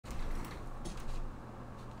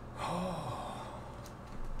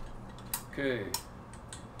Okay,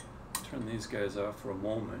 turn these guys off for a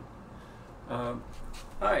moment.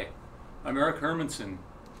 Hi, I'm Eric Hermanson.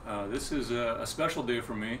 This is a special day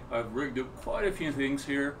for me. I've rigged up quite a few things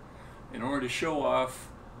here in order to show off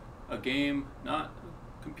a game, not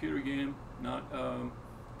a computer game, not a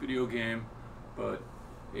video game, but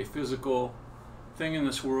a physical thing in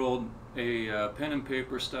this world, a pen and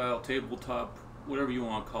paper style, tabletop, whatever you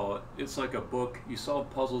want to call it. It's like a book. You solve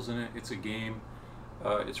puzzles in it. It's a game.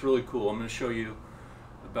 It's really cool. I'm going to show you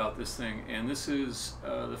about this thing, and this is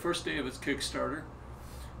the first day of its Kickstarter.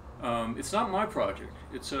 It's not my project.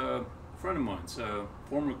 It's a friend of mine's, a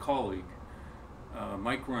former colleague,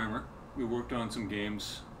 Mike Reimer. We worked on some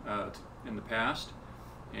games in the past,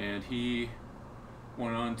 and he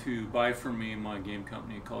went on to buy from me my game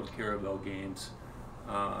company called Caravel Games.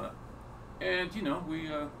 And you know, we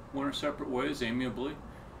went our separate ways amiably,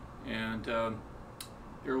 and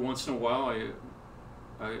every once in a while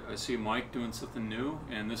I see Mike doing something new,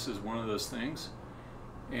 and this is one of those things,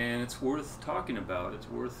 and it's worth talking about. It's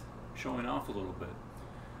worth showing off a little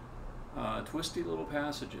bit. Twisty Little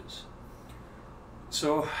Passages.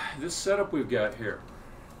 So this setup we've got here,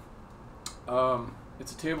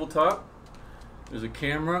 it's a tabletop. There's a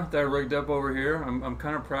camera that I rigged up over here. I'm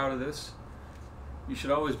kind of proud of this. You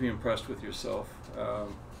should always be impressed with yourself.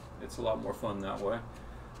 It's a lot more fun that way.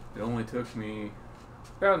 It only took me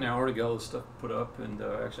about an hour to get all this stuff put up, and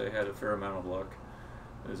actually I had a fair amount of luck.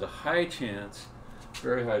 There's a high chance,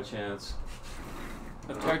 very high chance,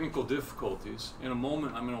 of technical difficulties. In a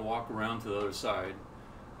moment I'm going to walk around to the other side.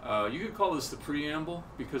 You could call this the preamble,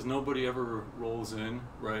 because nobody ever rolls in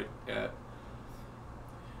right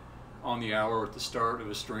on the hour at the start of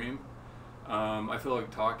a stream. I feel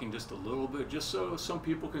like talking just a little bit, just so some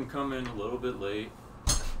people can come in a little bit late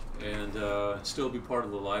and still be part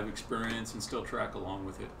of the live experience and still track along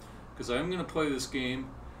with it. Because I'm going to play this game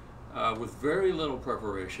with very little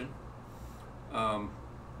preparation.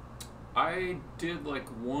 I did like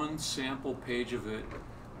one sample page of it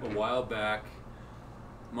a while back,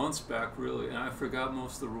 months back really, and I forgot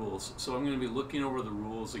most of the rules. So I'm going to be looking over the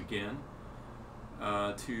rules again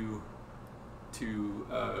to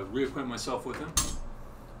reacquaint myself with them.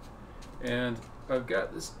 And I've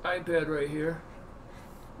got this iPad right here,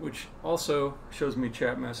 which also shows me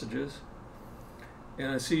chat messages. And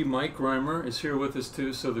I see Mike Reimer is here with us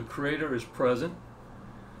too, so the creator is present.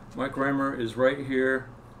 Mike Reimer is right here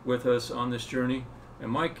with us on this journey. And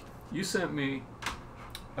Mike, you sent me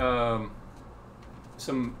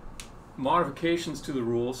some modifications to the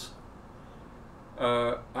rules.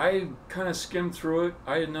 I kind of skimmed through it.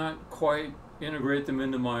 I did not quite integrate them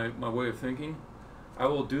into my way of thinking. I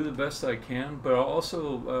will do the best I can, but I'll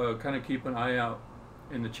also kind of keep an eye out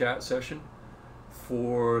in the chat session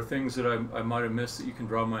for things that I might have missed that you can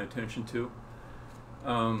draw my attention to.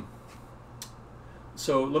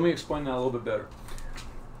 So let me explain that a little bit better.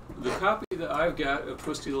 The copy that I've got of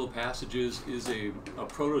Twisty Little Passages is a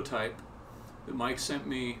prototype that Mike sent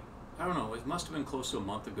me, I don't know, it must have been close to a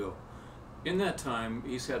month ago. In that time,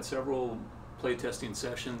 he's had several playtesting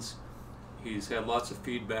sessions. He's had lots of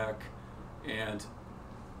feedback, and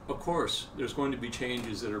of course, there's going to be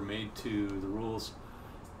changes that are made to the rules.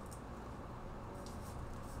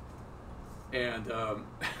 And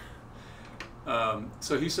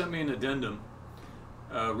so he sent me an addendum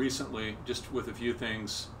recently, just with a few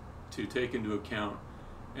things to take into account.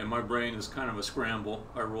 And my brain is kind of a scramble.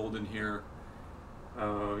 I rolled in here,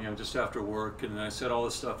 you know, just after work, and I set all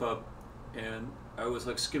this stuff up, and I was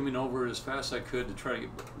like skimming over it as fast as I could to try to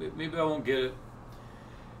get, maybe I won't get it,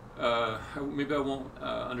 maybe I won't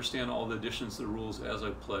understand all the additions to the rules as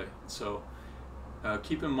I play. So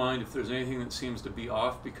keep in mind if there's anything that seems to be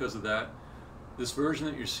off because of that. This version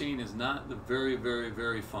that you're seeing is not the very, very,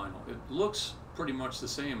 very final. It looks pretty much the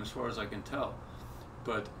same as far as I can tell,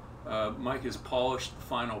 but Mike has polished the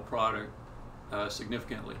final product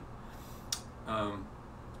significantly.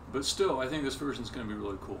 But still, I think this version is going to be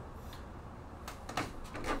really cool.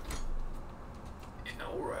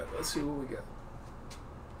 Alright, let's see what we got.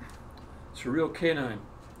 Surreal Canine.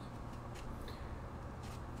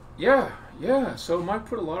 Yeah, so Mike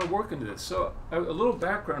put a lot of work into this. So a little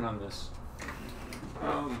background on this.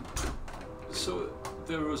 So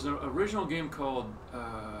there was an original game called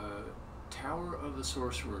Tower of the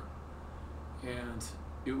Sorcerer, and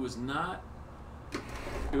it was not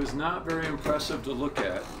very impressive to look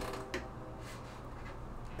at,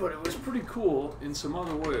 but it was pretty cool in some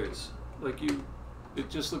other ways. Like it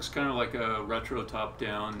just looks kind of like a retro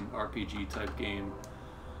top-down RPG type game,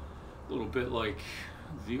 a little bit like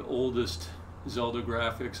the oldest Zelda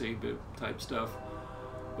graphics, 8-bit type stuff.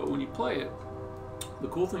 But when you play it, the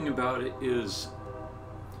cool thing about it is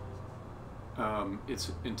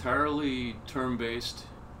It's entirely turn-based,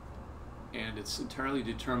 and it's entirely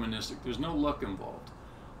deterministic. There's no luck involved.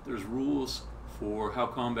 There's rules for how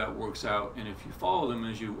combat works out, and if you follow them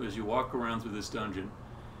as you walk around through this dungeon,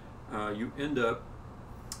 you end up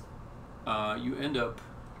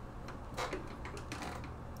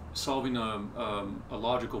solving a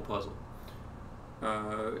logical puzzle,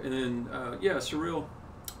 and then yeah, surreal.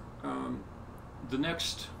 The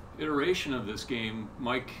next iteration of this game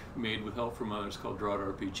Mike made with help from others, called Drought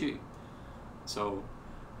RPG. So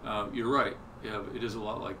you're right, yeah, it is a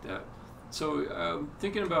lot like that. So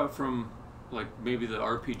thinking about from like maybe the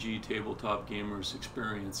RPG tabletop gamer's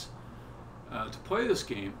experience, to play this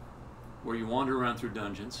game where you wander around through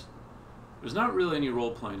dungeons, there's not really any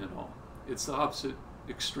role playing at all. It's the opposite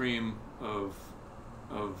extreme of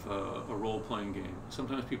a role playing game.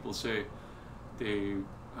 Sometimes people say they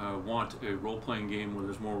want a role-playing game where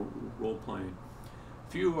there's more role-playing.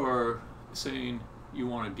 If you are saying you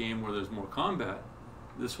want a game where there's more combat,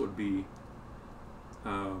 this would be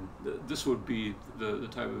the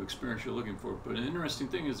type of experience you're looking for. But an interesting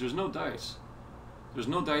thing is there's no dice. There's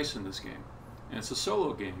no dice in this game, and it's a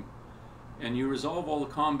solo game, and you resolve all the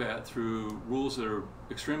combat through rules that are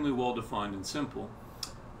extremely well-defined and simple,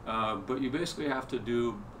 but you basically have to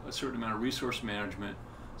do a certain amount of resource management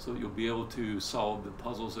so that you'll be able to solve the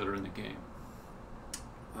puzzles that are in the game.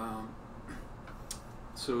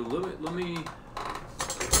 So let me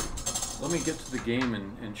get to the game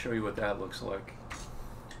and show you what that looks like.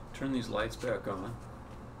 Turn these lights back on.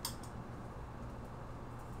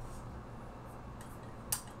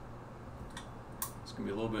 It's gonna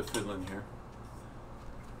be a little bit fiddling here.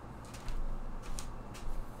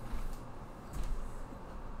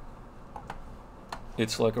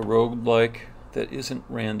 It's like a roguelike that isn't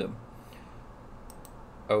random.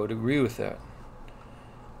 I would agree with that.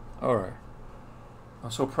 All right.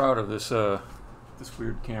 I'm so proud of this this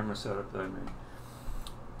weird camera setup that I made.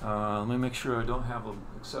 Let me make sure I don't have an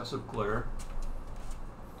excessive glare.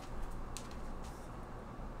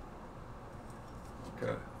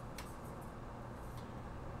 Okay.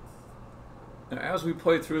 Now, as we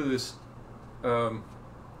play through this, I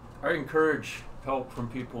encourage help from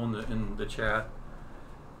people in the chat.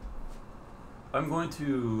 I'm going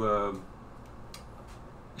to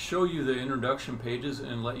show you the introduction pages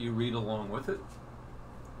and let you read along with it,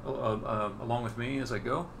 along with me as I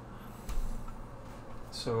go.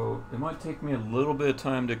 So it might take me a little bit of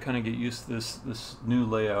time to kind of get used to this new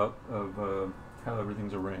layout of how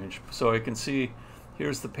everything's arranged. So I can see,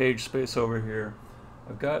 here's the page space over here.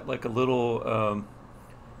 I've got like a little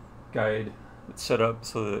guide that's set up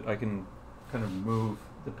so that I can kind of move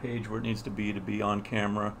the page where it needs to be on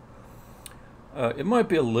camera. It might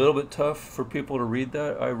be a little bit tough for people to read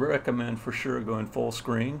that. I recommend for sure going full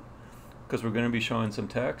screen because we're going to be showing some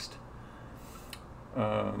text.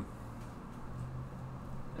 And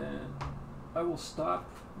I will stop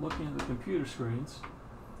looking at the computer screens.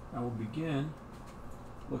 I will begin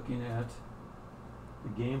looking at the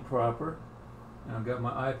game proper. And I've got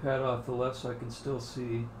my iPad off the left so I can still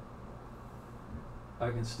see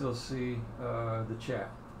the chat.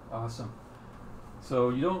 Awesome. So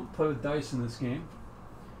you don't play with dice in this game.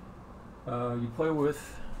 You play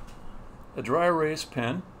with a dry erase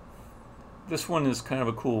pen. This one is kind of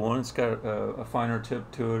a cool one. It's got a finer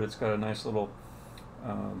tip to it. It's got a nice little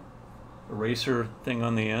eraser thing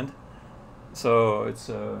on the end. So it's,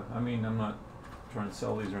 I mean, I'm not trying to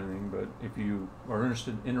sell these or anything, but if you are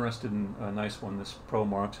interested in a nice one, this Pro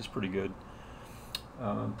Marks is pretty good.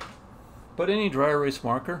 But any dry erase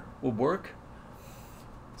marker will work.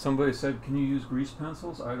 Somebody said, can you use grease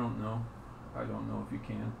pencils? I don't know. I don't know if you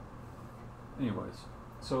can. Anyways,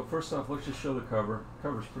 so first off, let's just show the cover. The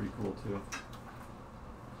cover's pretty cool too.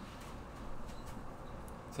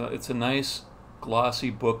 So it's a nice glossy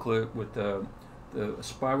booklet with the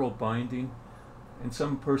spiral binding. And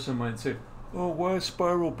some person might say, oh, why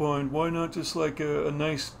spiral bind? Why not just like a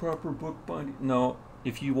nice proper book binding? No,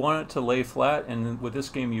 if you want it to lay flat, and with this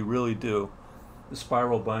game you really do, the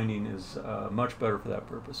spiral binding is much better for that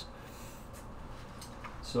purpose.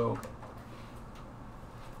 So,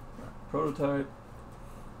 prototype,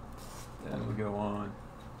 then we go on.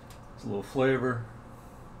 It's a little flavor.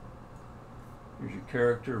 Here's your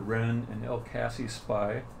character, Ren, an El Cassi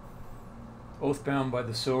spy, oathbound by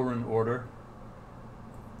the Silverin Order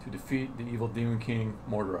to defeat the evil Demon King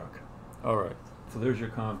Mordrak. Alright, so there's your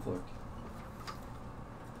conflict.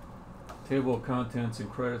 Table of contents and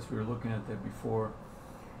credits, we were looking at that before.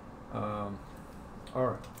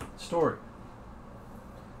 Alright, story.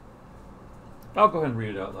 I'll go ahead and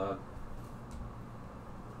read it out loud.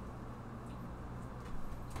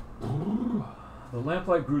 The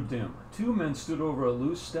lamplight grew dim. Two men stood over a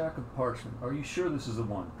loose stack of parchment. "Are you sure this is the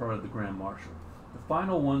one?" prodded the Grand Marshal. "The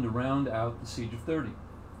final one to round out the siege of 30.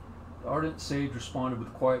 The ardent sage responded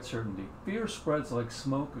with quiet certainty. "Fear spreads like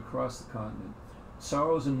smoke across the continent.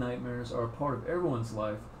 Sorrows and nightmares are a part of everyone's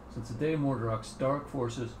life since the day Mordrak's dark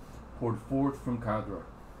forces poured forth from Kadra.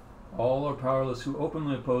 All are powerless who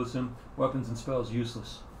openly oppose him, weapons and spells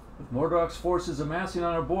useless. With Mordrak's forces amassing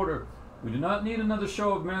on our border, we do not need another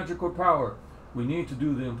show of magic or power. We need to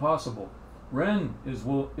do the impossible. Ren is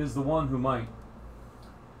the one who might."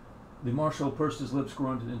 The marshal pursed his lips,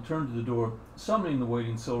 grunted, and turned to the door, summoning the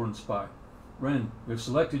waiting Silran spy. "Ren, we have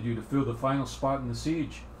selected you to fill the final spot in the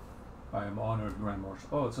siege." "I am honored, Grand Marshal."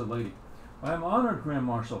 "Oh, it's a lady." "I am honored, Grand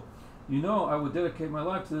Marshal. You know I would dedicate my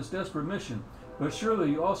life to this desperate mission, but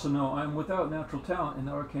surely you also know I am without natural talent in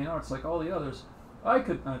the arcane arts like all the others. I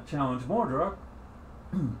could not challenge Mordrak."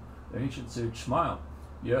 The ancient sage smiled.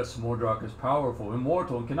 "Yes, Mordrak is powerful,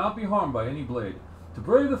 immortal, and cannot be harmed by any blade. To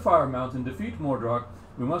brave the Fire Mount and defeat Mordrak,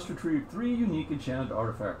 we must retrieve 3 unique enchanted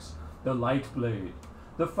artifacts: the Light Blade,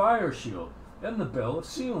 the Fire Shield, and the Bell of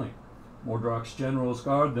Sealing. Mordrak's generals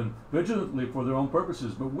guard them vigilantly for their own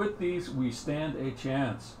purposes, but with these we stand a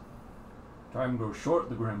chance." "Time grows short,"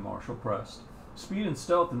 the Grand Marshal pressed. "Speed and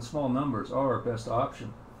stealth in small numbers are our best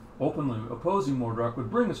option. Openly opposing Mordrak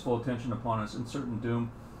would bring his full attention upon us and certain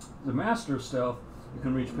doom. As a master of stealth, you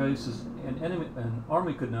can reach places an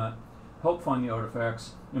army could not, help find the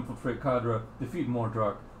artifacts, infiltrate Kadra, defeat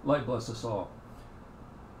Mordrak. Light bless us all."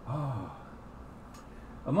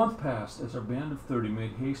 A month passed as our band of 30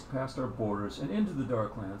 made haste past our borders and into the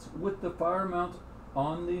Darklands. With the Fire Mount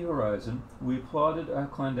on the horizon, we plotted a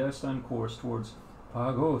clandestine course towards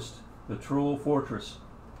Pagost, the Troll Fortress,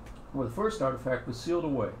 where the first artifact was sealed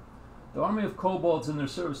away. The army of kobolds in their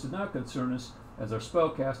service did not concern us, as our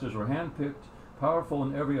spellcasters were hand-picked, powerful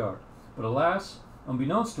in every art. But alas,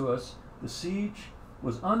 unbeknownst to us, the siege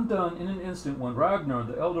was undone in an instant when Ragnar,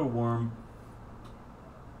 the Elder Worm,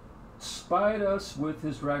 spied us with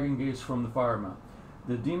his dragon gaze from the Fire Mount.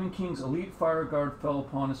 The Demon King's elite fire guard fell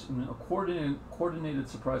upon us in a coordinated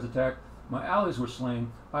surprise attack. My allies were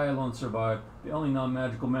slain. I alone survived, the only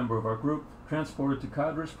non-magical member of our group, transported to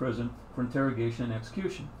Kadra's prison for interrogation and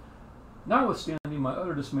execution. Notwithstanding my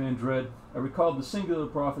utter dismay and dread, I recalled the singular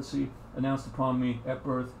prophecy announced upon me at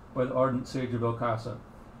birth by the ardent sage of El Casa.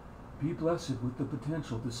 "Be blessed with the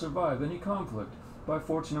potential to survive any conflict, by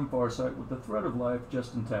fortune and farsight, with the thread of life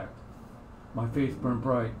just intact." My faith burned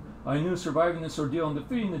bright. I knew surviving this ordeal and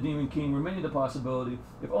defeating the Demon King remained a possibility,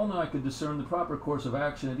 if only I could discern the proper course of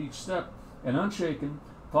action at each step, and unshaken,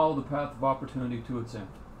 follow the path of opportunity to its end.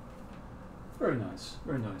 Very nice,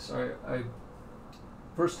 very nice. I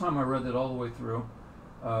first time I read that all the way through,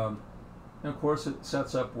 and of course it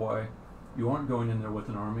sets up why you aren't going in there with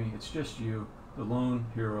an army. It's just you, the lone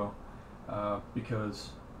hero,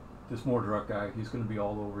 because this Mordrak guy, he's going to be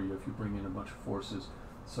all over you if you bring in a bunch of forces.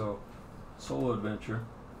 So, solo adventure.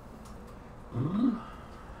 And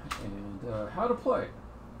how to play.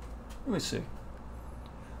 Let me see.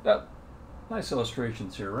 Nice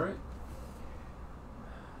illustrations here, right?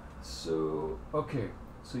 So, okay.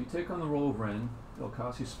 So you take on the role of Ren,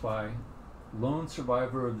 Elcasi spy, lone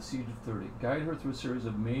survivor of the Siege of 30. Guide her through a series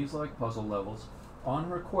of maze-like puzzle levels on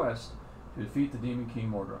her quest to defeat the Demon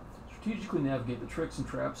King Mordrak. Strategically navigate the tricks and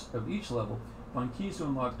traps of each level, find keys to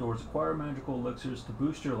unlock doors, acquire magical elixirs to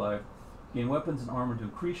boost your life, gain weapons and armor to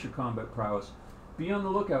increase your combat prowess, be on the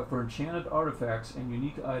lookout for enchanted artifacts and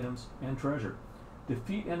unique items and treasure.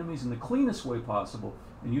 Defeat enemies in the cleanest way possible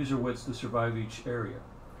and use your wits to survive each area.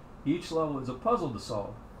 Each level is a puzzle to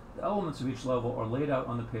solve. The elements of each level are laid out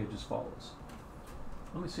on the page as follows.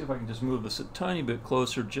 Let me see if I can just move this a tiny bit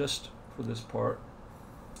closer just for this part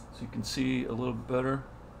so you can see a little bit better.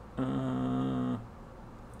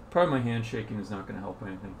 Probably my hand shaking is not going to help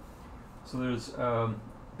anything. So there's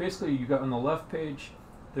basically, you got on the left page,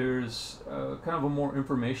 there's kind of a more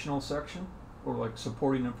informational section, or like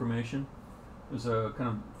supporting information. There's a kind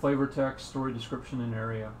of flavor text, story description and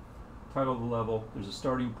area, title of the level. There's a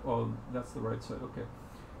starting, oh, that's the right side, okay.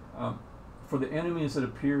 For the enemies that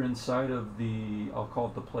appear inside of the, I'll call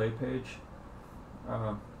it the play page.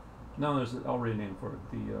 Now there's an already name for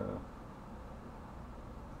it, the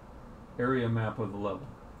area map of the level,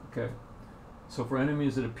 okay. So for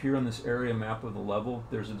enemies that appear on this area map of the level,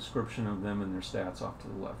 there's a description of them and their stats off to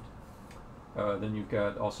the left. Then you've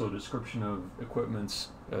got also a description of equipments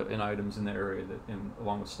and items in the area that,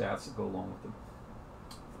 along with stats that go along with them.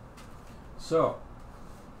 So,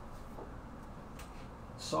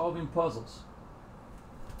 solving puzzles.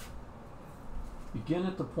 Begin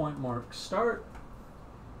at the point marked start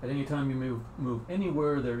At any time you move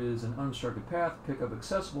anywhere there is an unobstructed path, pick up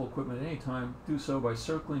accessible equipment at any time. Do so by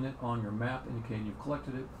circling it on your map indicating you've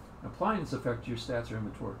collected it, and applying this effect to your stats or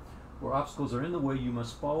inventory. Where obstacles are in the way, you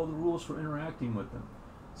must follow the rules for interacting with them.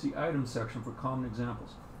 See Items section for common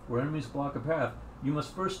examples. Where enemies block a path, you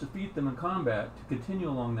must first defeat them in combat to continue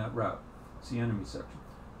along that route. See Enemies section.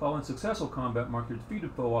 Following successful combat, mark your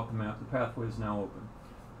defeated foe off the map. The pathway is now open.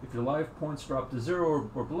 If your life points drop to 0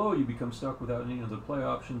 or below, you become stuck without any other play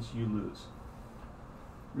options. You lose.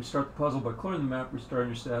 Restart the puzzle by clearing the map, restarting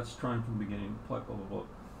your stats, trying from the beginning. Blah blah blah blah.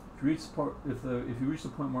 If you reach the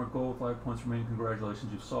point marked goal with life points remaining,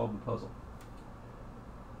 congratulations, you've solved the puzzle.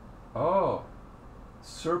 Oh,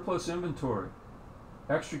 surplus inventory,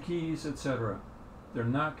 extra keys, etc. They're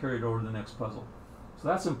not carried over to the next puzzle. So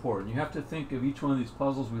that's important. You have to think of each one of these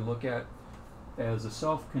puzzles we look at as a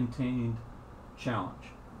self-contained challenge.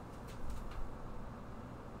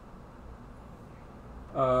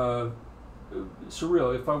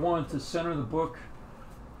 Surreal. If I wanted to center the book,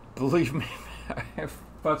 believe me, I have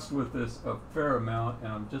futzed with this a fair amount,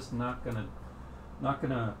 and I'm just not gonna.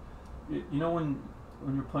 You know when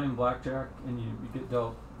you're playing blackjack and you get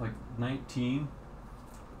dealt like 19.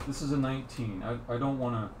 This is a 19. I don't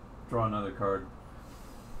want to draw another card.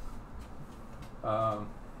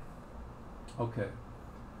 Okay.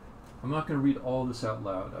 I'm not going to read all this out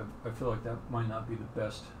loud. I feel like that might not be the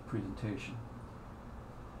best presentation.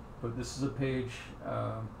 But this is a page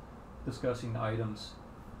discussing items.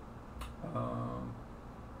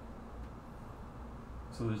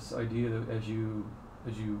 So this idea that as you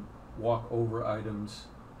walk over items,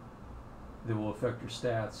 they will affect your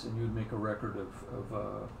stats, and you would make a record of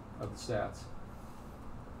the stats.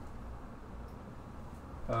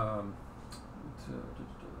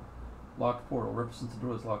 Locked portal represents the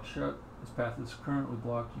door is locked shut. This path is currently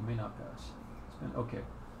blocked. You may not pass. Okay.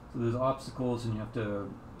 So there's obstacles, and you have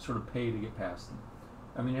to sort of pay to get past them.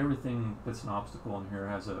 I mean, everything that's an obstacle in here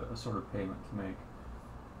has a sort of payment to make.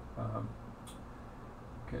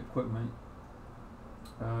 Okay, equipment.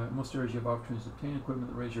 In most areas, you have opportunities to obtain equipment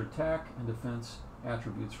that raise your attack and defense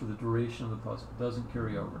attributes for the duration of the puzzle. It doesn't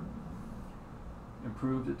carry over.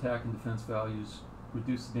 Improved attack and defense values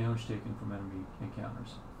reduce the damage taken from enemy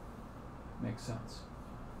encounters. Makes sense.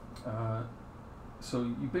 So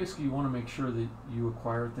you basically want to make sure that you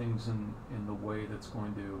acquire things in the way that's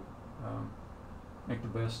going to make the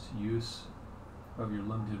best use of your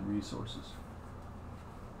limited resources.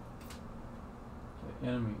 Okay,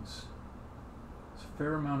 enemies. There's a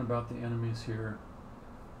fair amount about the enemies here.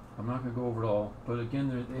 I'm not going to go over it all, but again,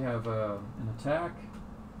 they have an attack,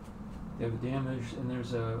 they have a damage, and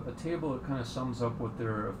there's a table that kind of sums up what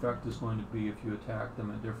their effect is going to be if you attack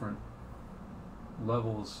them at different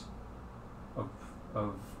levels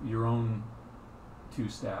of your own two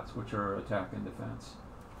stats, which are attack and defense.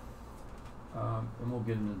 And we'll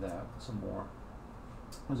get into that some more.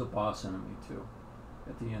 There's a boss enemy too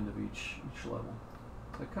at the end of each level.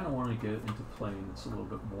 I kind of want to get into playing this a little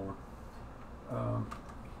bit more.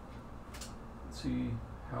 Let's see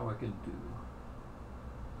how I can do.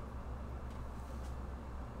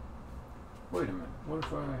 Wait a minute. What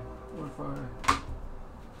if I?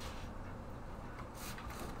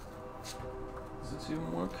 Does this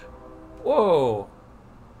even work? Whoa!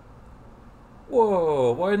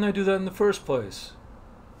 Whoa! Why didn't I do that in the first place?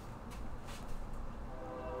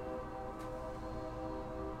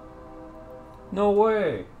 No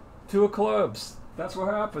way! 2 of clubs. That's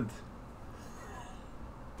what happened.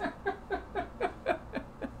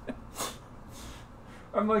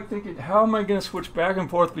 I'm like thinking, how am I going to switch back and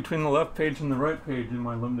forth between the left page and the right page in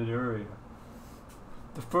my limited area?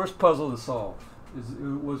 The first puzzle to solve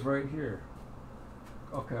was right here.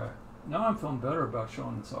 Okay, now I'm feeling better about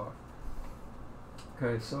showing this off.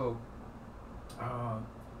 Okay, so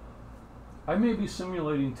I may be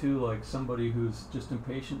simulating too, like somebody who's just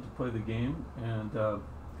impatient to play the game and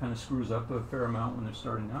kind of screws up a fair amount when they're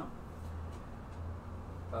starting out.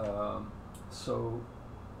 So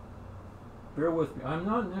bear with me. I'm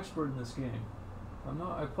not an expert in this game.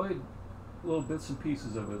 I played little bits and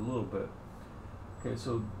pieces of it a little bit. Okay,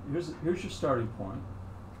 so here's your starting point.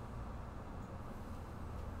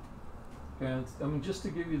 And I mean, just to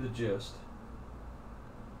give you the gist,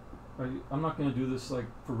 I'm not going to do this like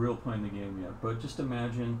for real playing the game yet, but just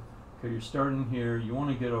imagine, okay, you're starting here, you want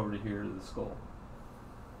to get over to here to this goal.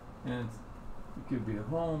 And you could be at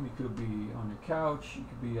home, you could be on your couch, you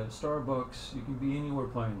could be at Starbucks, you can be anywhere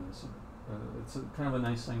playing this. It's kind of a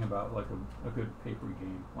nice thing about like a good paper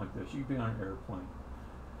game like this. You could be on an airplane.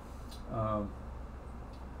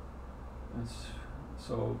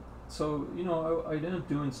 So you know, I ended up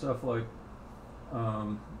doing stuff like,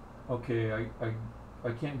 okay, I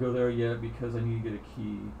I can't go there yet because I need to get a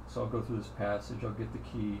key. So I'll go through this passage. I'll get the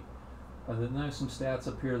key. Then there's some stats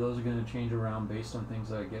up here. Those are going to change around based on things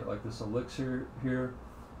that I get. Like this elixir here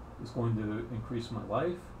is going to increase my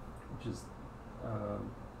life, which is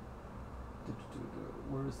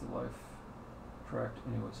where is the life tracked?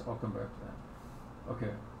 Anyways, I'll come back to that.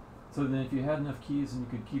 Okay. So then if you had enough keys, then you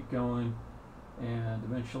could keep going, and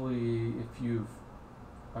eventually if you've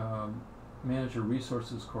managed your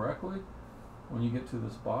resources correctly, when you get to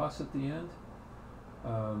this boss at the end,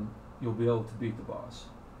 you'll be able to beat the boss.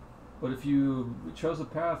 But if you chose a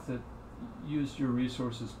path that used your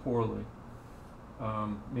resources poorly,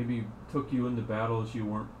 maybe took you into battles you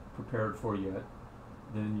weren't prepared for yet,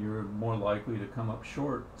 then you're more likely to come up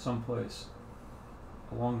short someplace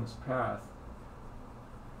along this path.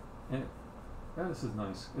 And yeah, this is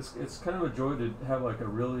nice. It's kind of a joy to have like a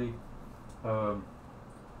really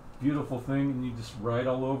beautiful thing, and you just write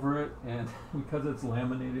all over it, and because it's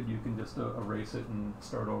laminated, you can just erase it and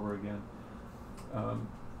start over again.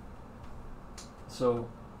 So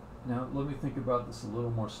now let me think about this a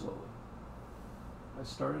little more slowly. I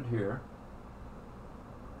started here.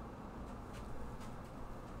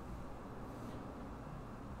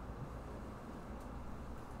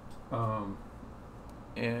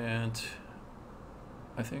 And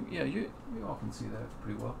I think, yeah, you all can see that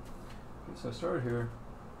pretty well. Okay, so I started here.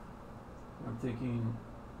 I'm thinking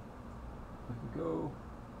I could go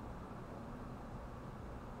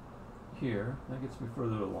here. That gets me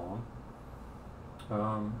further along.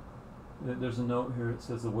 There's a note here. It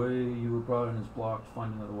says the way you were brought in is blocked.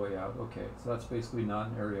 Find another way out. Okay, so that's basically not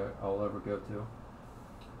an area I'll ever go to.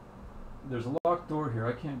 There's a locked door here.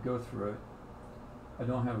 I can't go through it. I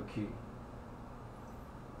don't have a key.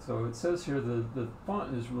 So it says here the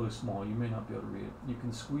font is really small. You may not be able to read it. You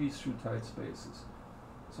can squeeze through tight spaces.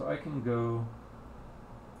 So I can go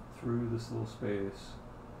through this little space.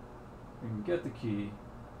 I can get the key.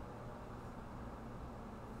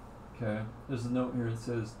 Okay, there's a note here that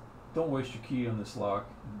says, don't waste your key on this lock.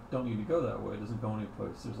 Don't need to go that way. It doesn't go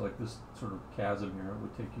anyplace. There's like this sort of chasm here. It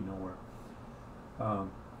would take you nowhere.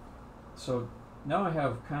 So now I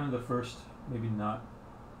have kind of the first, maybe not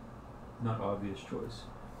obvious choice.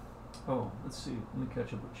 Oh, let's see. Let me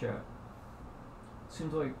catch up with chat.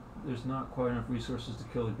 Seems like there's not quite enough resources to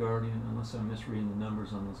kill the Guardian unless I'm misreading the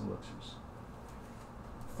numbers on those elixirs.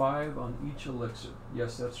 5 on each elixir.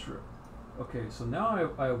 Yes, that's true. Okay, so now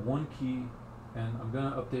I have 1 key, and I'm going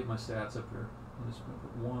to update my stats up here. I'm just going to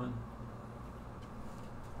put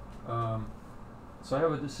 1. So I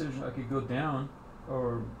have a decision. I could go down,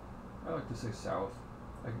 or I like to say south.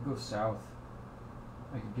 I could go south.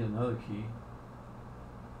 I could get another key.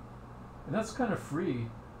 And that's kind of free,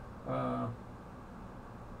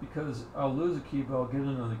 because I'll lose a key, but I'll get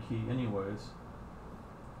another key anyways.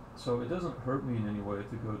 So it doesn't hurt me in any way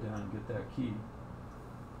to go down and get that key.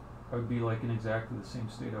 I would be like in exactly the same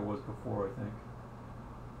state I was before, I think.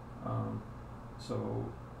 So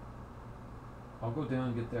I'll go down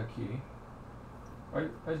and get that key. I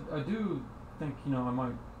do think, I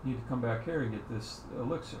might need to come back here and get this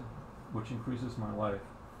elixir, which increases my life.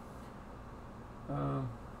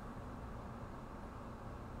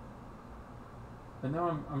 And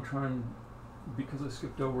now I'm trying, because I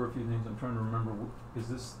skipped over a few things, I'm trying to remember, is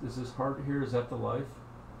this heart here, is that the life?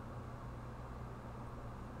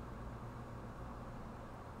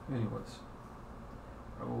 Anyways,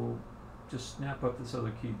 I will just snap up this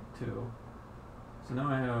other key too. So now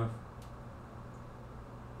I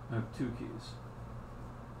have 2 keys.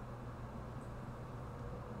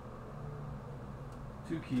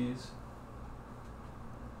 2 keys.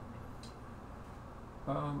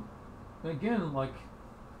 Again, like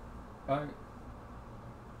I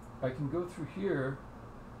can go through here,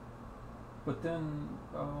 but then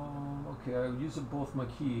okay, I use up both my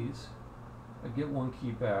keys. I get 1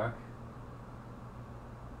 key back.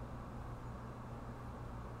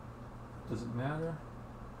 Does it matter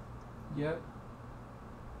yet?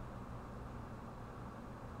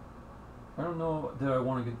 I don't know that I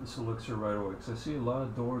want to get this elixir right away, because I see a lot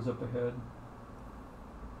of doors up ahead,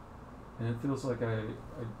 and it feels like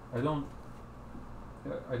I don't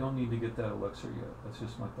need to get that elixir yet. That's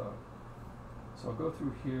just my thought. So I'll go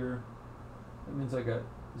through here. That means I got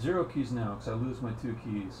 0 keys now, because I lose my 2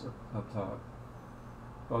 keys up top.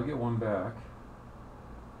 But I'll get 1 back.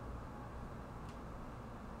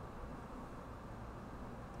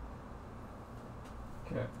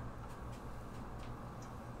 Okay.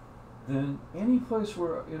 Then any place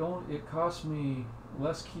where it costs me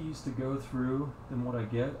less keys to go through than what I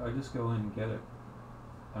get, I just go in and get it.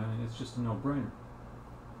 I mean, it's just a no-brainer.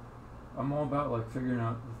 I'm all about like figuring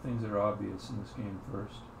out the things that are obvious in this game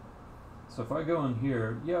first. So if I go in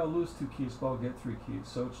here, yeah, I'll lose 2 keys, but I'll get 3 keys.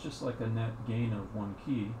 So it's just like a net gain of 1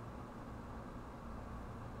 key.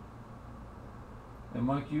 And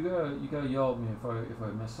Mike, you gotta yell at me if I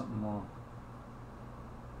miss something wrong.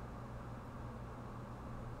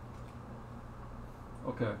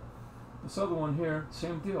 Okay. This other one here,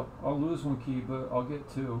 same deal. I'll lose 1 key, but I'll get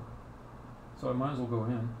 2. So I might as well go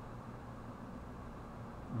in.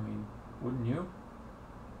 I mean, wouldn't you?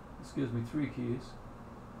 This gives me 3 keys.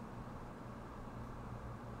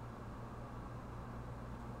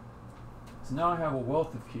 So now I have a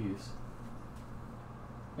wealth of keys.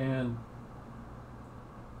 And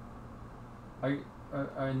I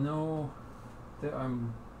know that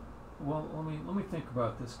I'm, well, let me think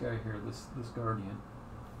about this guy here, this guardian.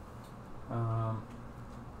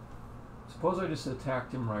 Suppose I just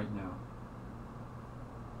attacked him right now.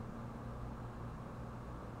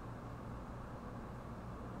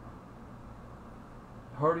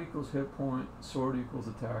 Heart equals hit point, sword equals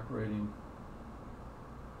attack rating.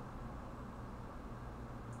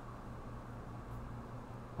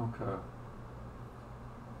 Okay.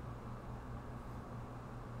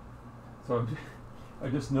 So I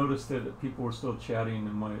just noticed that people were still chatting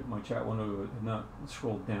and my chat window had not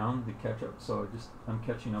scrolled down to catch up, so I'm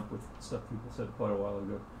catching up with stuff people said quite a while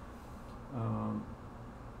ago.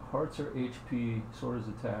 Hearts are HP, sword is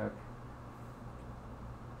attack.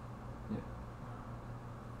 Yeah.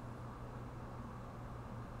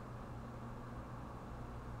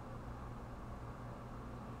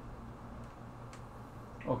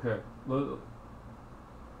 Okay.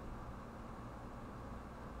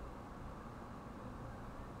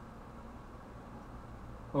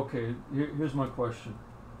 Okay, here's my question,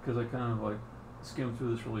 because I kind of like skimmed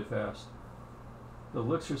through this really fast. The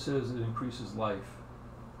elixir says it increases life.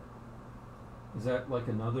 Is that like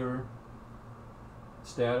another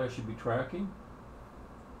stat I should be tracking?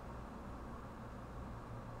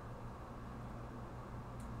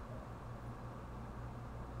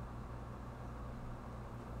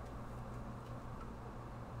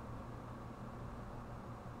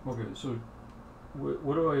 Okay, so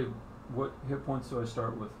what hit points do I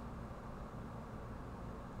start with?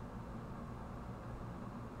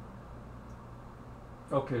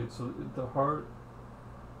 Okay, so the heart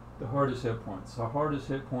is hit points. The hardest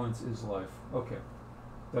hit points is life. Okay,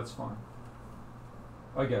 that's fine.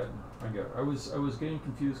 I get it. I was getting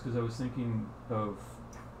confused because I was thinking of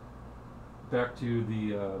back to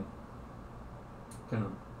the kind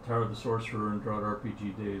of Tower of the Sorcerer and Drought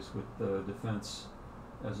RPG days with the defense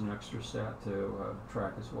as an extra stat to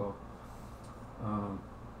track as well.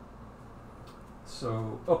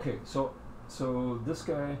 So this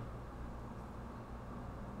guy,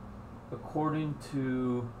 according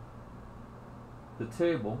to the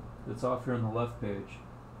table that's off here on the left page,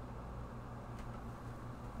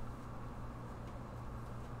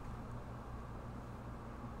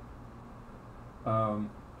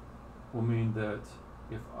 will mean that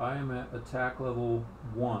if I am at attack level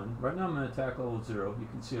 1, right now I'm at attack level 0, you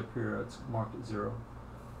can see up here it's marked at 0.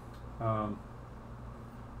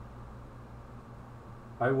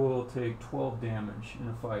 I will take 12 damage in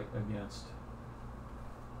a fight against.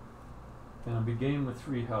 And I'll be gaining with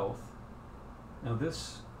 3 health. Now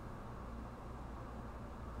this,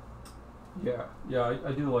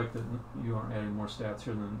 I do like that you aren't adding more stats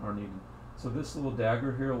here than are needed. So this little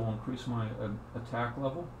dagger here will increase my attack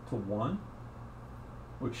level to 1,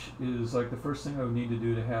 which is like the first thing I would need to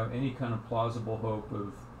do to have any kind of plausible hope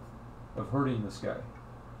of hurting this guy.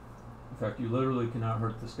 In fact, you literally cannot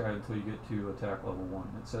hurt this guy until you get to attack level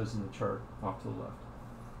 1. It says in the chart off to the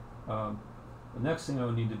left. The next thing I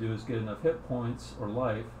would need to do is get enough hit points or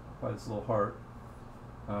life by this little heart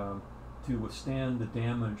to withstand the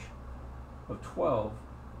damage of 12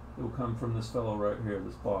 that will come from this fellow right here,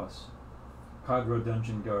 this boss, Kagro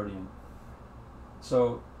Dungeon Guardian.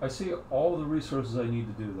 So I see all the resources I need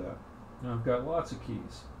to do that. Now I've got lots of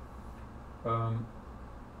keys.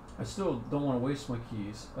 I still don't want to waste my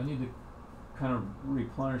keys. I need to kind of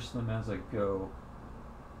replenish them as I go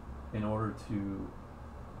in order to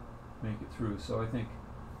make it through. So I think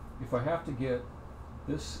if I have to get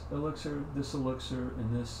this elixir,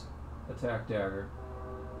 and this attack dagger,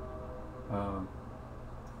 then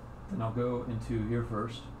I'll go into here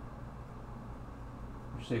first,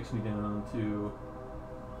 which takes me down to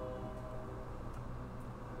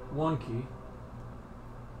 1 key.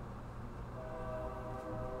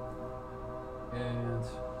 And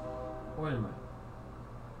wait a minute.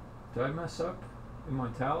 Did I mess up in my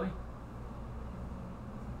tally?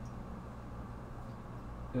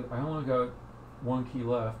 I only got 1 key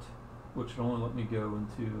left, which would only let me go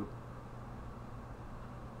into.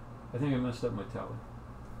 I think I messed up my tally.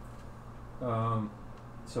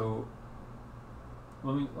 So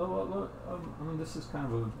let me. I mean, this is kind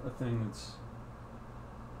of a thing that's.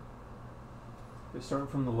 They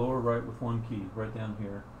start from the lower right with one key, right down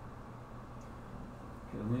here.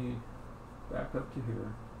 Okay, let me back up to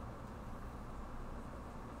here.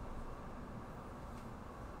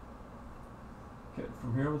 Okay,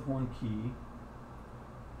 from here with one key,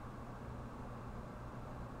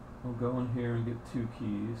 we'll go in here and get 2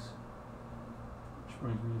 keys, which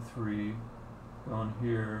brings me to 3. Go in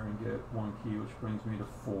here and get 1 key, which brings me to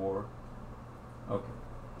 4. Okay.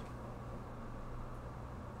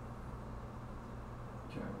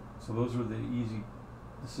 Okay, so those are the easy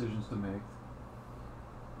decisions to make.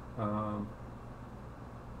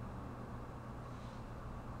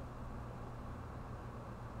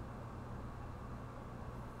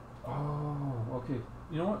 Oh, okay.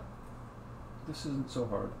 You know what? This isn't so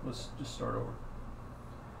hard. Let's just start over.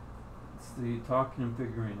 It's the talking and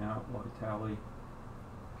figuring out while I tally.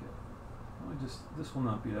 Okay. This will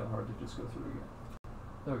not be that hard to just go through again.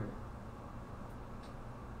 Okay.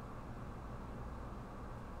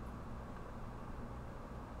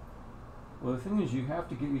 Well, the thing is, you have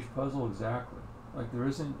to get each puzzle exactly. Like, there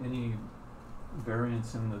isn't any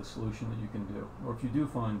variance in the solution that you can do. Or if you do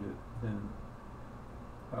find it, then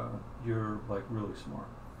you're, like, really smart.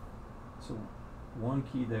 So, 1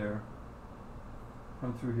 key there.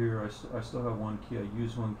 Come through here. I still have 1 key. I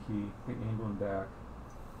use 1 key. Gained 1 back.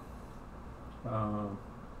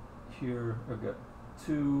 Here, I've got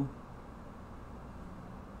 2.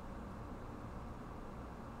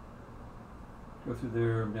 Go through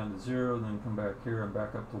there, I'm down to 0, then come back here, I'm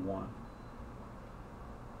back up to 1.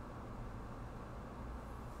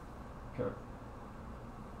 Okay.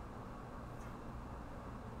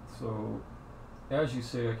 So, as you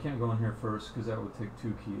say, I can't go in here first because that would take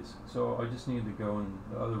 2 keys. So I just need to go in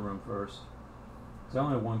the other room first. Because I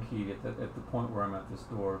only have 1 key at the point where I'm at this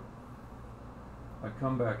door. I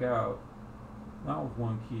come back out, not with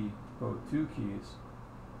 1 key, but with 2 keys.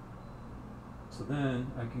 So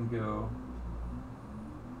then I can go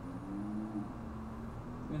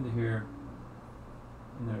into here,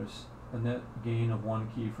 and there's a net gain of 1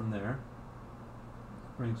 key from there.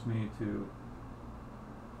 Brings me to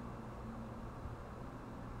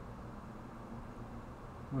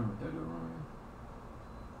did I do it wrong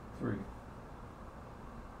again?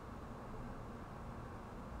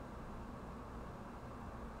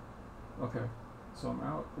 3. Okay, so I'm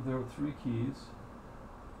out there with 3 keys.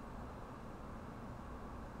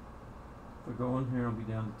 If I go in here, I'll be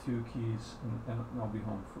down to 2 keys, and I'll be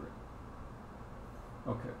home free.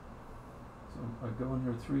 Okay, so I go in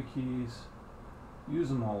here with 3 keys, use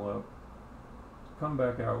them all up, come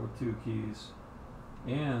back out with 2 keys,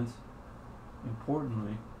 and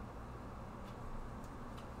importantly,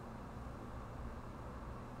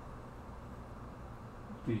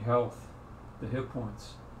 the health, the hit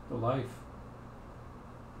points, the life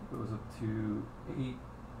goes up to 8.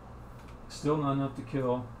 Still not enough to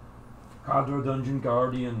kill Cadra Dungeon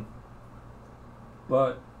Guardian,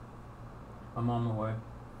 but I'm on my way.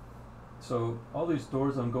 So all these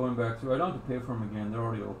doors I'm going back through, I don't have to pay for them again, they're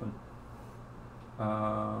already open.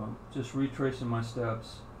 Just retracing my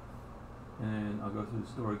steps, and I'll go through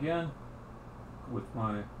this door again with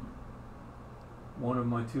one of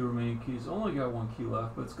my 2 remaining keys. Only got 1 key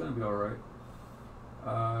left, but it's going to be alright.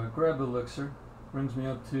 Grab the elixir, brings me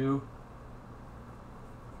up to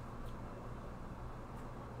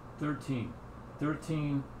 13.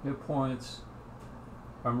 13 hit points.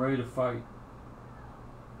 I'm ready to fight.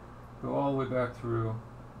 Go all the way back through.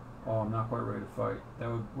 Oh, I'm not quite ready to fight.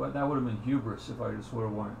 That would have been hubris if I just would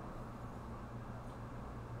have went.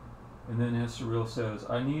 And then as Surreal says,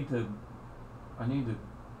 I need to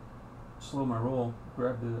slow my roll.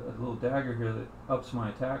 Grab a little dagger here that ups my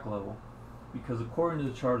attack level, because according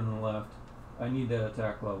to the chart on the left, I need that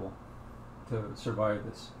attack level to survive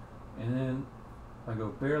this. And then I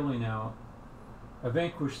go barreling out. I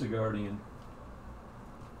vanquish the Guardian.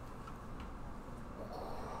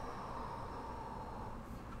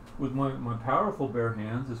 With my powerful bare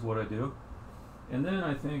hands is what I do. And then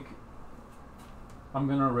I think I'm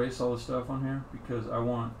going to erase all the stuff on here because I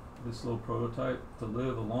want this little prototype to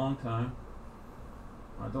live a long time.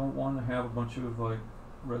 I don't want to have a bunch of like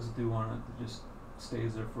residue on it that just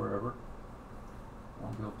stays there forever.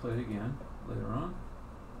 I'll be able to play it again later on.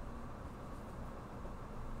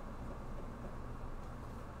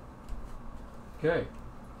 Okay,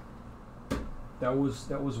 that was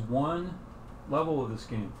 1 level of this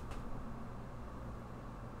game.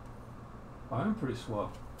 I'm pretty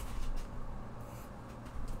swell.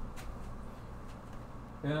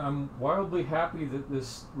 And I'm wildly happy that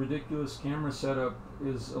this ridiculous camera setup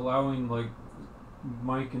is allowing like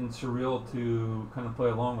Mike and Surreal to kind of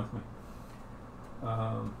play along with me.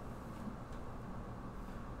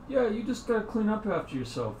 Yeah, you just gotta clean up after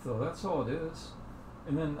yourself, though. That's all it is.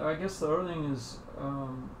 And then I guess the other thing is,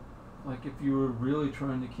 like if you were really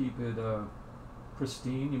trying to keep it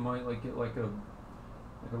pristine, you might like get like a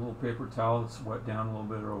little paper towel that's wet down a little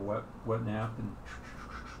bit, or a wet nap, and.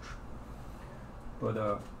 But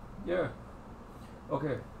yeah.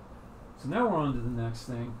 Okay. So now we're on to the next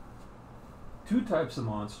thing. Two types of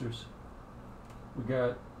monsters. We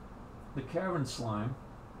got the cavern slime,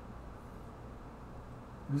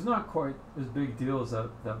 who's not quite as big a deal as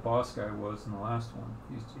that boss guy was in the last one.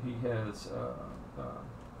 He has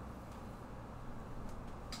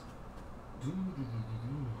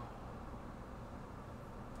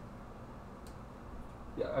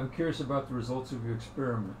yeah, I'm curious about the results of your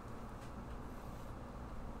experiment.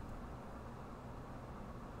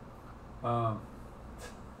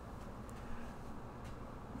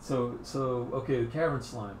 So okay, the cavern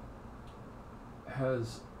slime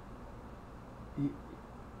has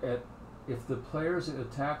if the player's at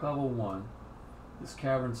attack level 1, this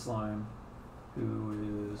cavern slime,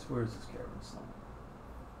 where is this cavern slime?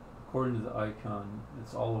 According to the icon,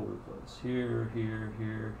 it's all over the place. Here,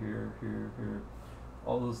 here.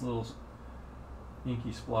 All those little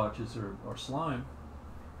inky splotches are slime.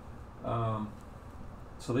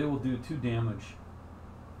 So they will do 2 damage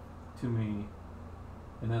to me,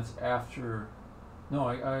 and that's after. No,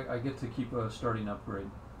 I get to keep a starting upgrade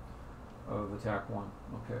of attack 1.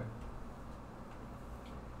 Okay.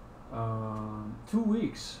 2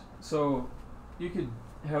 weeks. So you could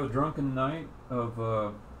have a drunken night of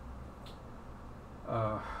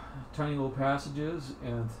Tiny Little Passages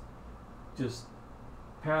and just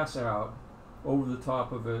pass out over the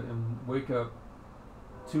top of it and wake up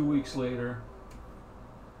 2 weeks later.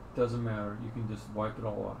 Doesn't matter. You can just wipe it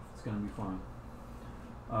all off. It's going to be fine.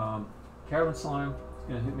 Cavern slime is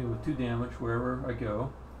going to hit me with 2 damage wherever I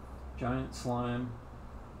go. Giant slime,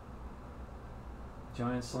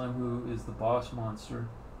 who is the boss monster,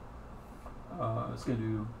 is going to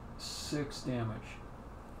do 6 damage.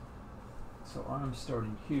 So I'm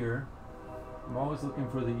starting here. I'm always looking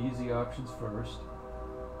for the easy options first.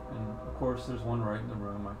 And of course there's one right in the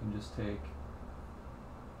room. I can just take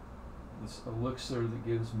this elixir that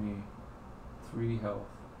gives me 3 health.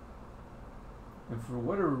 And for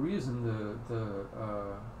whatever reason,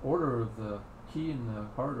 the order of the key and the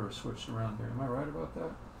heart are switched around here. Am I right about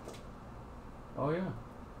that? Oh yeah.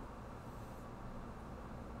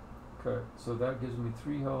 Okay, so that gives me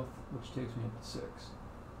 3 health, which takes me up to 6.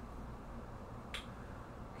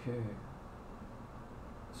 Okay.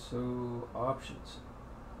 So options.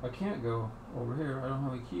 I can't go over here. I don't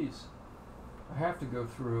have any keys. I have to go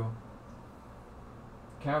through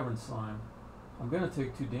cavern slime. I'm gonna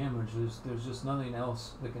take 2 damage. There's just nothing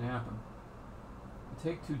else that can happen. I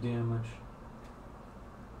take 2 damage.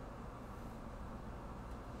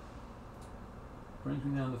 Brings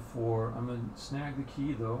me down to 4. I'm gonna snag the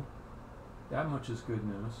key though. That much is good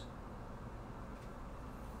news.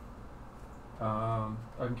 I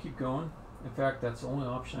can keep going. In fact, that's the only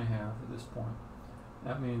option I have at this point.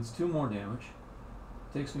 That means 2 more damage.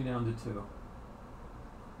 Takes me down to 2.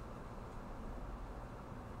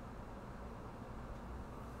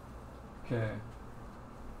 Okay.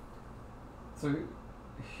 So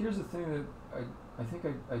here's the thing that I think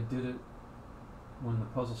I did it when the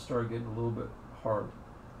puzzle started getting a little bit hard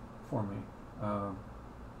for me.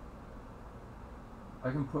 I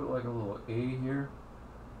can put like a little A here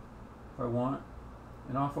if I want,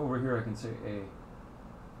 and off over here I can say A.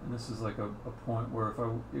 And this is like a point where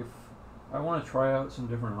if I want to try out some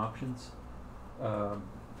different options, and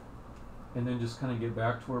then just kind of get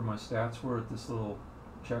back to where my stats were at this little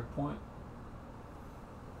checkpoint,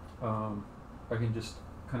 I can just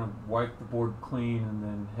kind of wipe the board clean and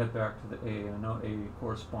then head back to the A. I know A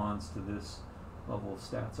corresponds to this level of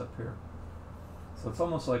stats up here. So it's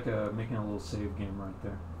almost like making a little save game right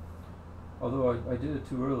there. Although I did it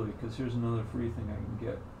too early, because here's another free thing I can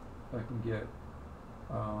get. I can get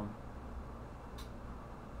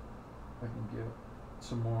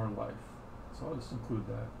some more life. So I'll just include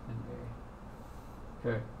that in A.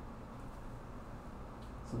 Okay.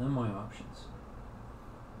 So then my options.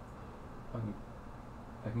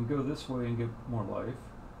 I can go this way and get more life.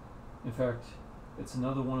 In fact, it's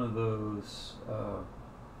another one of those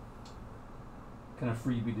kind of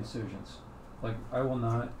freebie decisions. Like, I will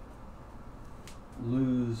not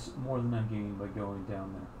lose more than I gain by going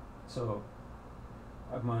down there. So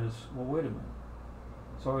I might as well, wait a minute.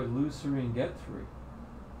 So I lose 3 and get 3.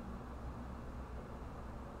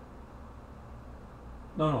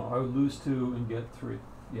 No, I would lose 2 and get 3.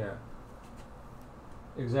 Yeah.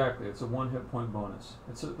 Exactly. It's a 1 hit point bonus.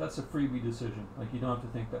 That's a freebie decision. Like, you don't have to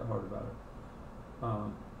think that hard about it.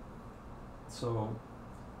 So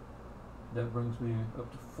that brings me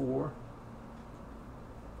up to 4.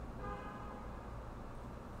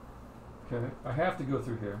 Okay, I have to go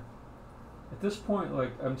through here. At this point,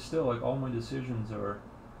 like, I'm still, like, all my decisions are,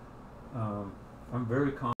 I'm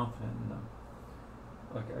very confident in them.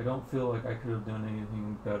 Like, I don't feel like I could have done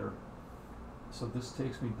anything better. So this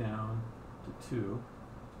takes me down to 2.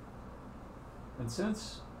 And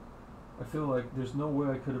since I feel like there's no way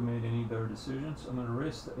I could have made any better decisions, I'm going to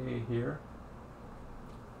erase the A here.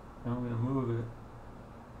 And I'm going to move it.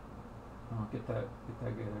 I'll get that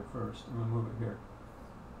guy there first. I'm going to move it here.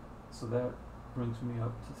 So that brings me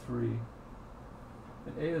up to 3.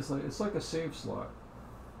 And A is like, it's like a save slot.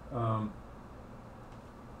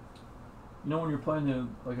 You know when you're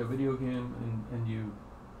playing like a video game and you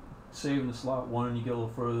save into slot 1 and you get a little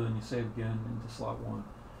further and you save again into slot 1.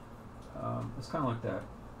 It's kind of like that.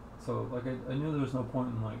 So like I knew there was no point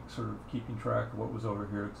in like sort of keeping track of what was over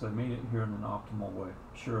here because I made it here in an optimal way.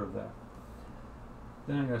 Sure of that.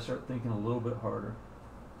 Then I gotta start thinking a little bit harder.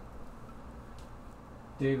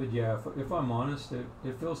 David, yeah, if I'm honest,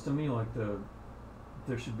 it feels to me like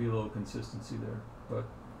there should be a little consistency there. But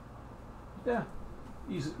yeah,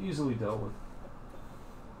 easily dealt with.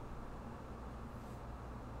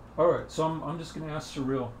 Alright, so I'm just gonna ask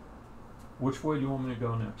Surreal, which way do you want me to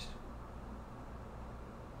go next?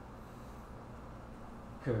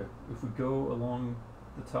 Okay, if we go along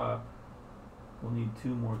the top, we'll need 2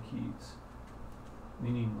 more keys.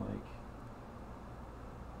 Meaning like,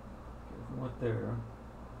 okay, if we went there,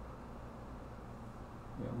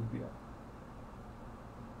 yeah, we'd be up.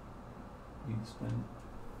 Need to spend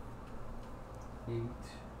 8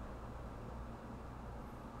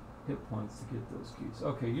 hit points to get those keys.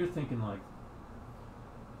 Okay, you're thinking like,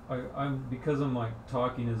 because I'm like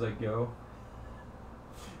talking as I go,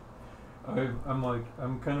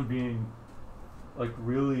 I'm kind of being like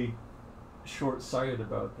really short-sighted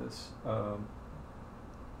about this.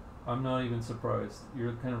 I'm not even surprised.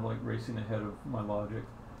 You're kind of like racing ahead of my logic.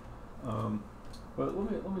 But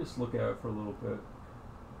let me just look at it for a little bit.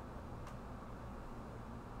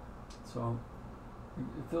 So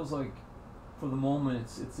it feels like for the moment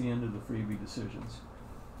it's the end of the freebie decisions.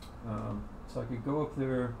 So I could go up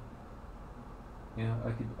there. Yeah,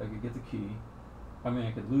 I could get the key. I mean,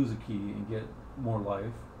 I could lose a key and get more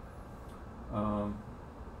life.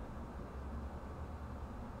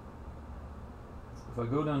 If I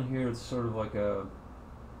go down here, it's sort of like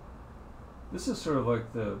this is sort of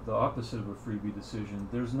like the opposite of a freebie decision.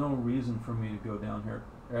 There's no reason for me to go down here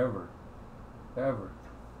ever.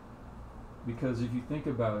 Because if you think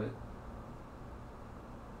about it,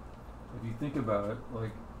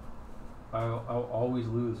 like, I'll always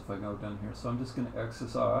lose if I go down here. So I'm just going to X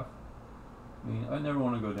this off. I mean, I never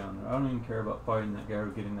want to go down there. I don't even care about fighting that guy or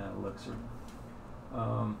getting that elixir.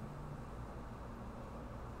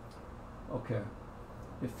 Okay.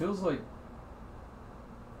 It feels like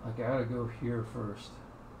I gotta go here first.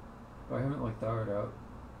 But I haven't like thought it out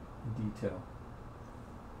in detail.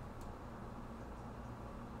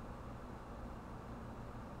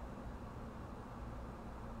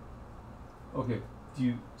 Okay.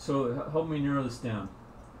 So help me narrow this down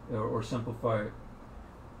or simplify it.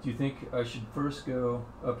 Do you think I should first go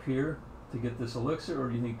up here to get this elixir, or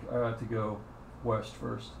do you think I ought to go west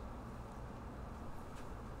first?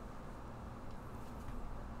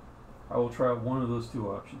 I will try one of those 2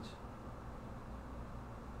 options.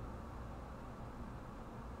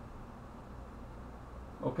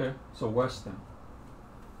 Okay, so west then.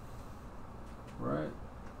 Right,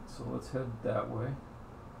 so let's head that way.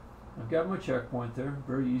 I've got my checkpoint there,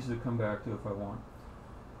 very easy to come back to if I want.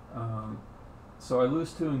 So I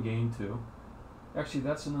lose 2 and gain 2. Actually,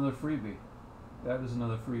 that's another freebie. That is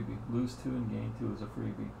another freebie. Lose 2 and gain 2 is a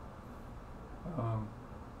freebie.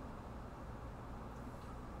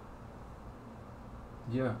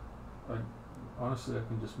 Yeah, honestly I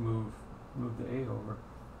can just move the A over.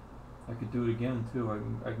 I could do it again too.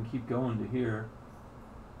 I can keep going to here,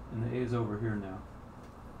 and the A is over here now.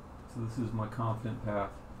 So this is my confident path.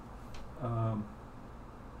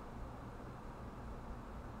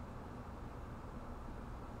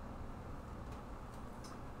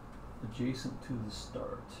 Adjacent to the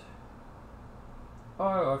start.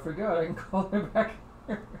 Oh, I forgot. I can call it back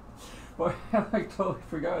here. Boy, I totally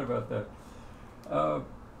forgot about that.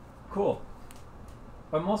 Cool.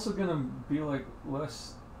 I'm also gonna be like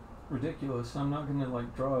less ridiculous. I'm not gonna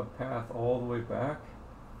like draw a path all the way back,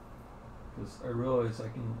 because I realize I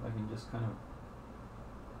can just kind of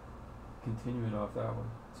continue it off that way.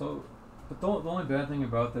 So, but the only bad thing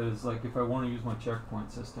about that is like if I want to use my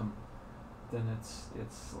checkpoint system, then it's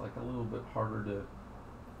like a little bit harder to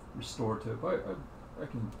restore to it. But I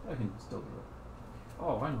can still do it.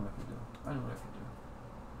 Oh, I know what I can do. I know what I can do.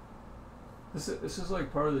 This is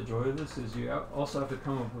like part of the joy of this is you also have to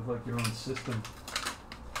come up with like your own system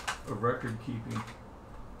of record keeping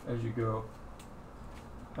as you go.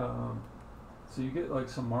 So you get like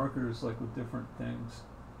some markers like with different things.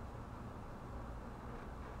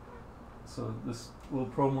 So this little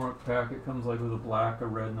ProMark packet comes like with a black, a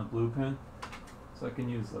red, and a blue pin. So I can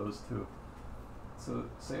use those too. So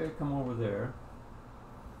say I come over there,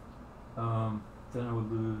 then I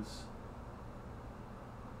would lose,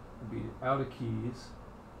 I'd be out of keys.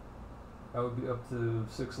 I would be up to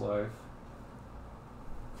 6 life.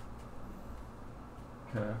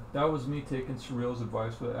 Okay, that was me taking Surreal's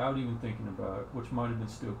advice without even thinking about it, which might have been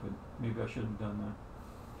stupid. Maybe I shouldn't have done that.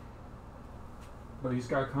 But he's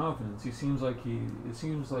got confidence. It seems like he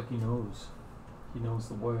knows. He knows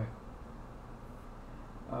the way.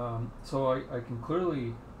 So I can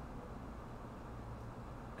clearly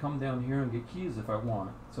come down here and get keys if I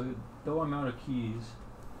want. So though I'm out of keys,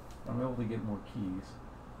 I'm able to get more keys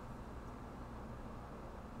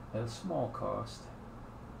at a small cost.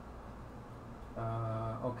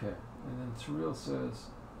 Okay, and then Surreal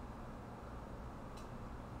says,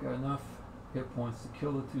 got enough hit points to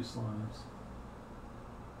kill the 2 slimes.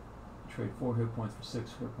 Trade 4 hit points for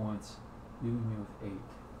 6 hit points, leaving me with 8.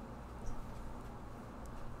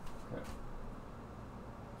 Okay.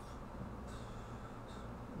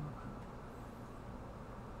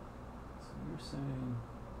 So you're saying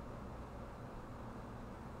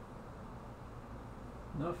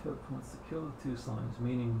enough hit points to kill the 2 slimes,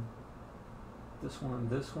 meaning this one and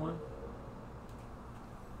this one.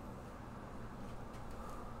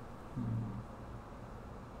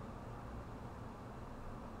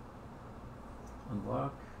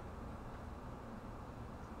 Unlock.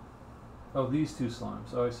 Oh, these 2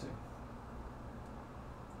 slimes. Oh, I see.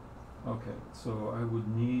 Okay, so I would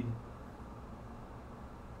need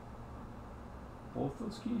both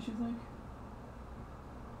those keys, you think?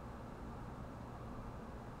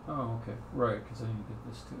 Oh, okay. Right, because I need to get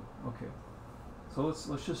this too. Okay. So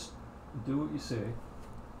let's just do what you say.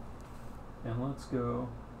 And let's go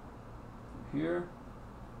here,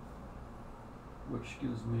 which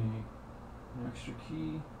gives me an extra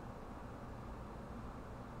key.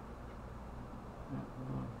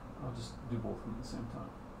 I'll just do both of them at the same time.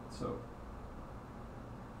 So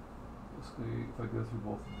basically, if I go through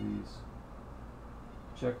both of these,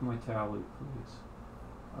 check my tally, please.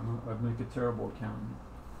 I'd make a terrible accountant.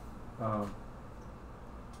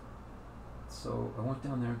 So I went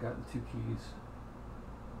down there and got the 2 keys.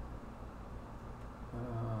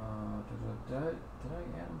 Did I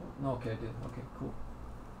add them? No, okay, I did. Okay, cool.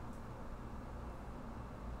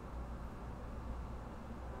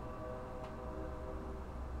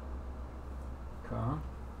 Okay.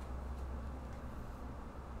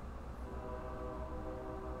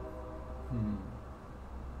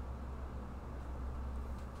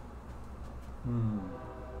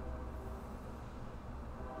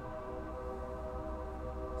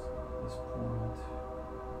 So at this point,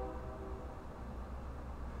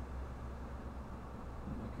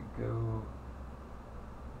 I could go.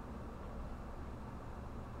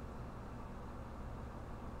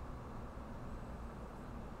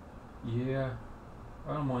 Yeah, I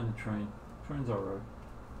don't mind the train. Train's alright.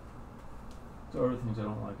 There's other things I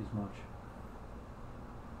don't like as much.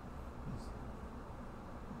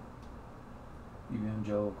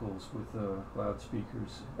 Evangelicals with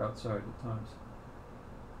loudspeakers outside at times.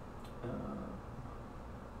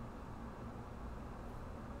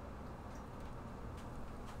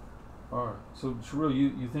 All right. So Surreal,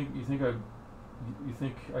 you think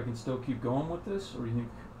I can still keep going with this, or you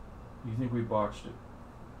think we botched it?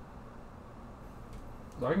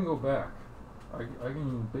 'Cause I can go back. I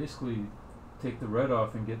can basically take the red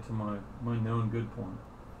off and get to my known good point.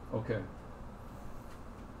 Okay.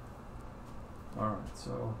 Alright,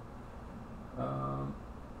 so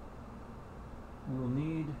we'll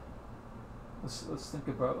need, let's think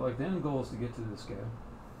about, like, the end goal is to get to this guy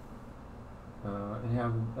and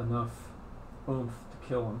have enough oomph to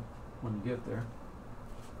kill him when you get there.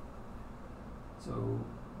 So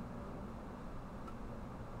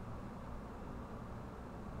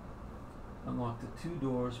unlock the 2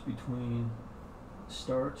 doors between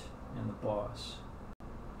start and the boss.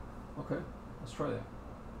 Okay, let's try that.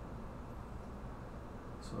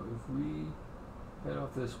 So if we head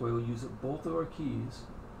off this way, we'll use both of our keys.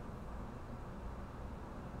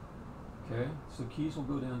 Okay, so keys will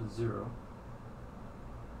go down to 0.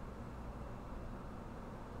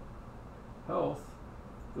 health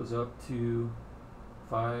goes up to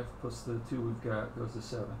 5 plus the 2 we've got goes to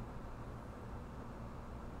 7.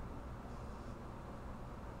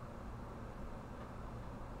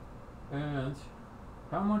 And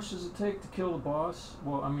how much does it take to kill the boss?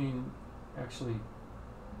 Well, I mean, actually,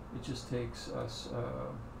 it just takes us.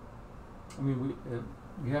 We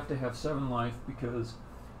have to have 7 life, because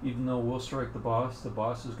even though we'll strike the boss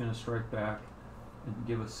is going to strike back and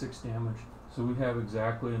give us 6 damage. So we have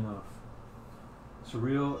exactly enough.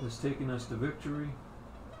 Surreal has taken us to victory.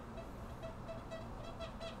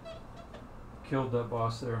 Killed that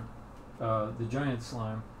boss there. The giant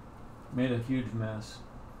slime made a huge mess.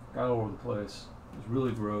 Got all over the place. It was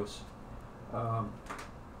really gross. Now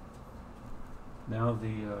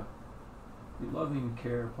the loving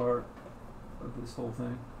care part of this whole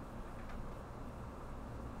thing.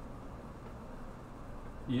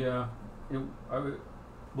 Yeah,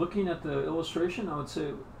 looking at the illustration, I would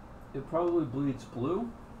say it probably bleeds blue.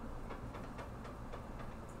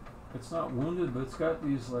 It's not wounded, but it's got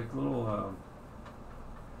these like little,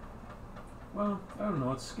 well, I don't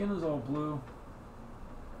know, its skin is all blue.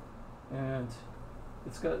 And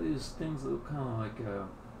it's got these things that look kind of like,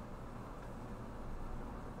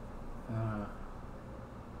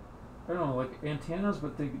 I don't know, like antennas,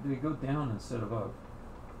 but they go down instead of up.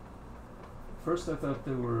 First I thought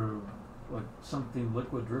they were like something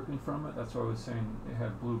liquid dripping from it. That's why I was saying it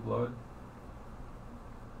had blue blood.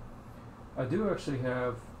 I do actually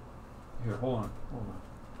have, here, hold on.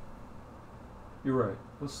 You're right.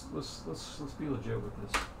 Let's be legit with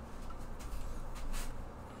this.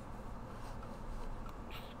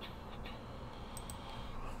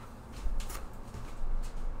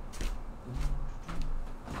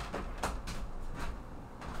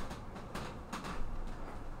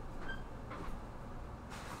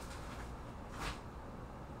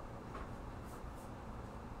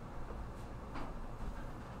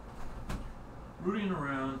 Rooting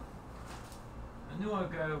around, I knew I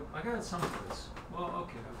got some of this. Well,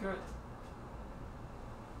 okay, I've got.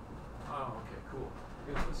 Oh, okay, cool.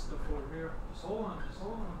 I got this stuff over here. Just hold on.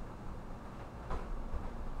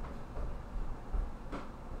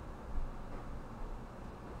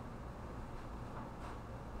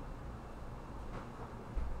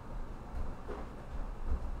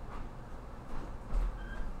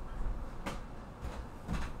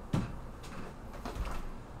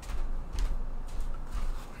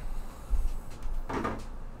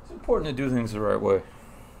 It's important to do things the right way.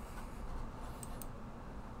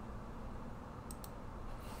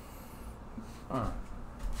 Alright.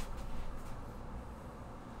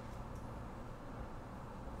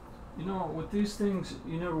 You know, with these things,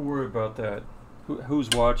 you never worry about that. Who's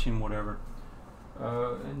watching, whatever.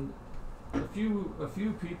 And a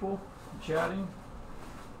few people chatting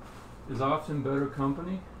is often better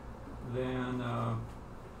company than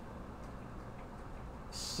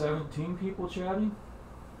 17 people chatting.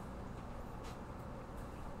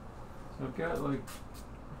 I've got like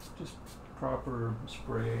just proper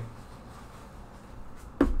spray.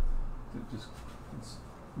 It's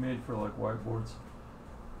made for like whiteboards.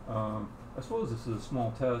 I suppose this is a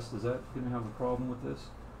small test. Is that going to have a problem with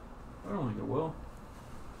this? I don't think it will.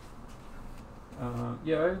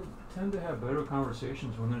 Yeah, I tend to have better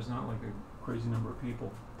conversations when there's not like a crazy number of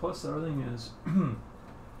people. Plus, the other thing is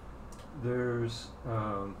there's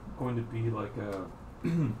going to be like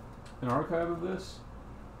an archive of this.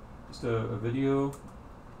 Just a video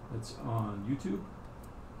that's on YouTube,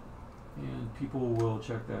 and people will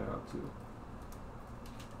check that out too.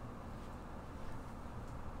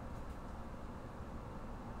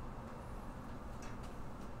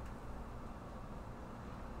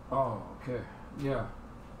 Oh, okay, yeah.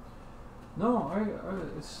 No,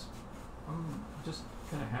 I'm just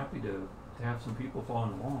kind of happy to have some people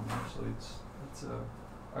following along. Actually,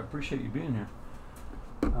 I appreciate you being here.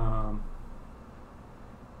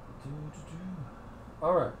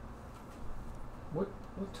 All right. What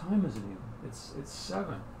time is it even? It's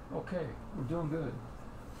 7. Okay, we're doing good.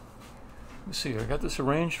 Let me see. I got this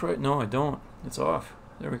arranged right? No, I don't. It's off.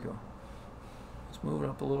 There we go. Let's move it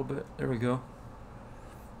up a little bit. There we go.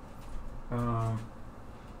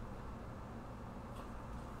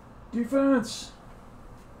 Defense.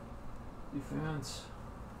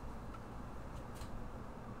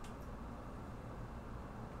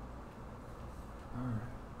 All right.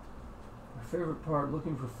 My favorite part,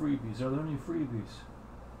 looking for freebies. Are there any freebies?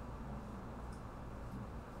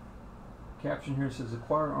 Caption here says,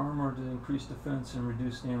 acquire armor to increase defense and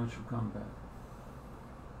reduce damage from combat.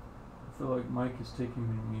 I feel like Mike is taking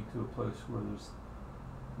me to a place where there's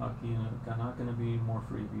not going to be more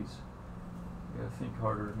freebies. I gotta think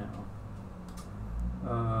harder now.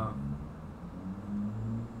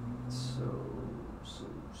 So.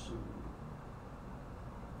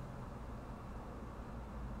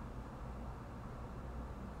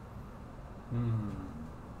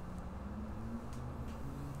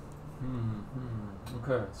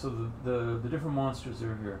 Okay, so the different monsters that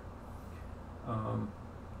are here.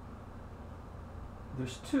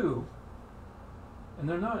 There's two, and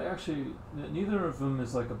they're not actually. Neither of them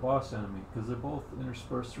is like a boss enemy because they're both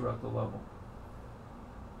interspersed throughout the level.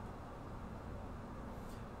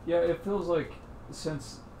 Yeah, it feels like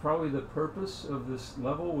since probably the purpose of this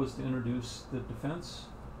level was to introduce the defense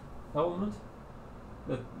element,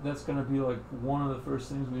 that's going to be like one of the first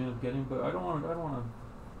things we end up getting. But I don't want to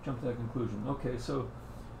jump to that conclusion. Okay, so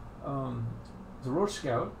the Roach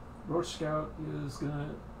Scout. Roach Scout is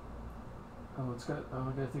gonna. I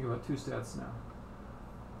gotta think about two stats now.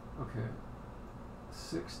 Okay,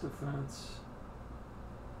 6 defense.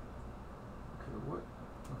 Okay, what?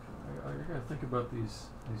 Okay, I gotta think about these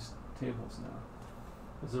tables now,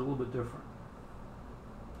 because they're a little bit different.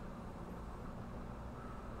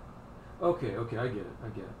 Okay, I get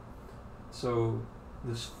it. So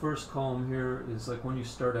this first column here is like when you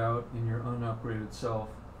start out in your unupgraded self,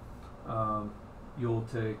 you'll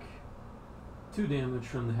take 2 damage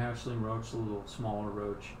from the hatchling roach, the little smaller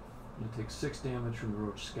roach. You'll take 6 damage from the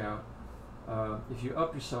Roach Scout. If you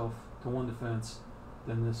up yourself to 1 defense,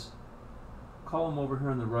 then this column over here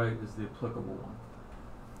on the right is the applicable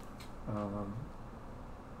one.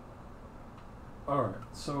 Alright,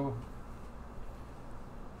 so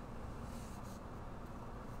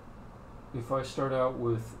if I start out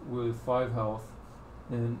with 5 health,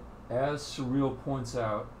 then as Surreal points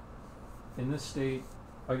out, in this state,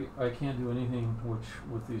 I can't do anything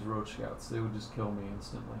with these Roach Scouts. They would just kill me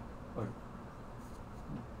instantly.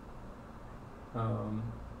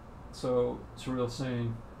 So Surreal's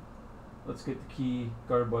saying, let's get the key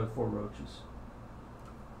guarded by the 4 roaches.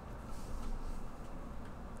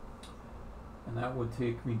 And that would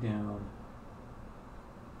take me down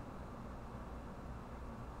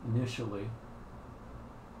initially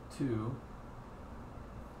to,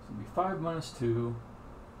 so it'd be 5 minus 2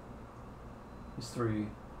 is 3,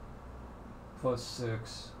 plus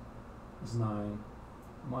 6 is 9,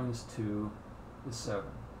 minus 2 is 7,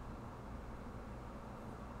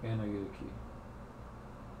 and I get a key.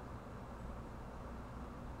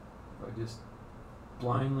 If I just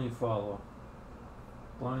blindly follow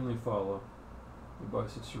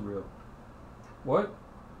advice of Surreal. What?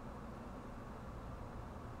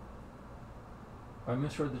 I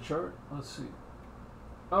misread the chart? Let's see.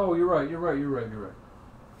 Oh, you're right.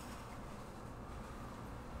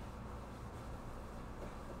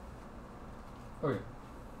 Okay.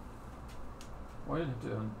 Well, I didn't have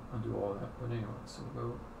to undo all that, but anyway, so we'll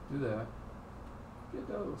go do that. Get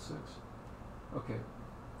that little 6. Okay.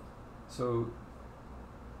 So,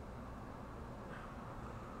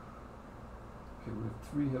 okay, we have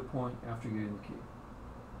 3 hit point after getting the key.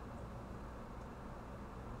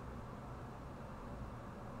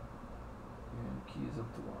 And the key is up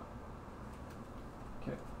to 1.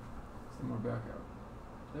 Okay. So then we're back out.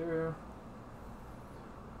 There.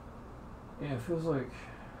 Yeah, it feels like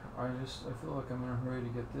I feel like I'm in a hurry to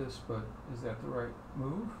get this, but is that the right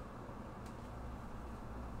move?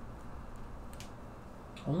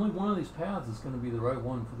 Only one of these paths is going to be the right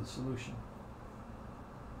one for the solution.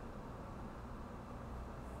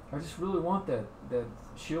 I just really want that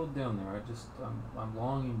shield down there. I'm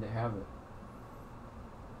longing to have it.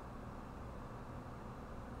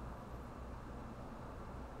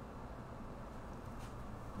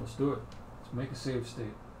 Let's do it. Let's make a save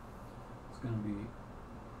state. It's going to be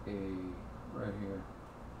right here.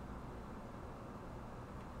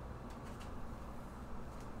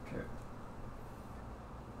 Okay.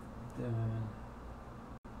 Then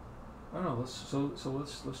I don't know. Let's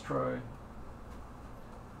try.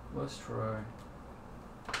 Let's try.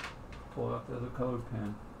 Pull out the other colored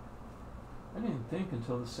pen. I didn't even think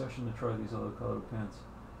until this session to try these other colored pens.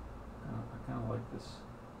 I kind of like this.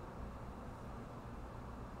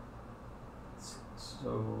 So,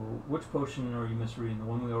 which potion are you misreading? The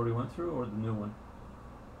one we already went through, or the new one?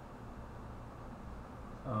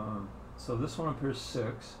 So this one appears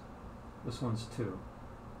 6. This one's 2.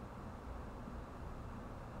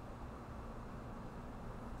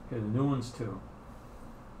 Okay, the new one's 2.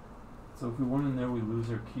 So if we went in there, we lose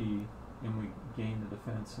our key, and we gain the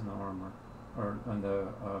defense and the armor, or and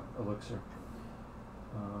the elixir.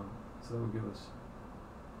 So that would give us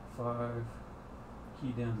 5,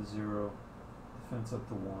 key down to 0. Defense up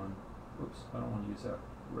to 1. Oops, I don't want to use that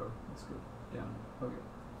row. Let's go down. Okay.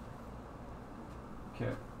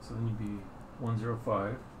 Okay, so then you'd be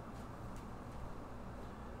 105.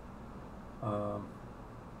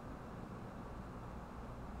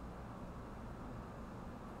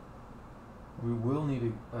 We will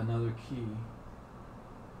need another key.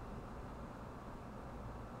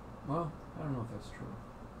 Well, I don't know if that's true.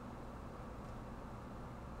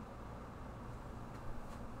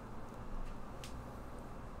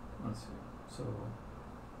 Let's see. So,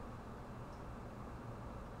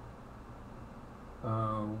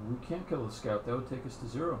 we can't kill the scout. That would take us to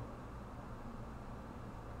 0.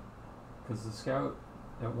 Because the scout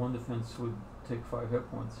at 1 defense would take 5 hit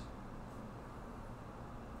points.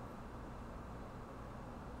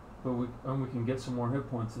 But we can get some more hit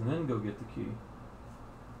points and then go get the key.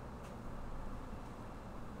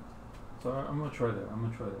 So I'm gonna try that.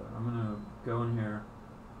 I'm gonna go in here,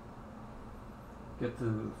 get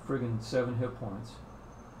the friggin' 7 hit points.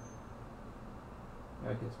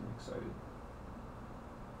 That gets me excited.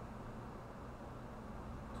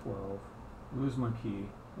 12. Lose my key.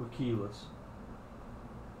 We're keyless.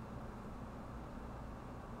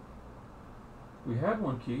 We had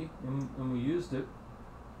 1 key and we used it.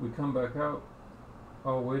 We come back out.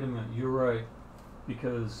 Oh, wait a minute. You're right.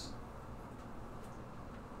 Because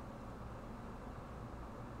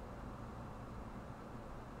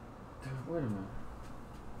wait a minute.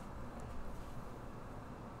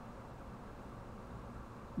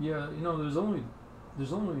 Yeah, you know, there's only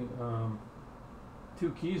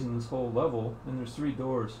 2 keys in this whole level, and there's 3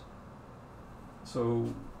 doors.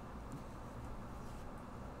 So,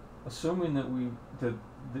 assuming that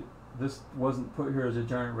this wasn't put here as a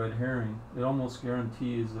giant red herring, it almost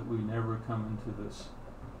guarantees that we never come into this.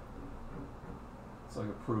 It's like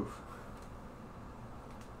a proof.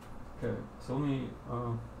 Okay, so let me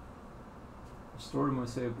restore to my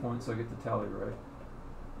save points so I get the tally right.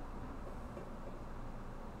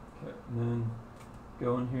 Okay, and then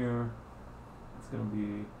go in here. It's going to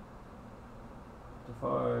be to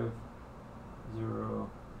 5, 0,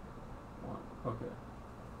 1. Okay.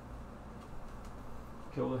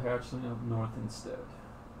 Kill the hatchling up north instead.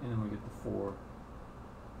 And then we get the 4.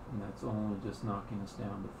 And that's only just knocking us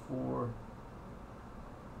down to 4.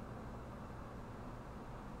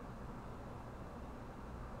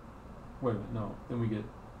 Wait a minute, no. Then we get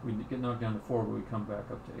knocked down to 4, but we come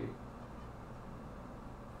back up to 8.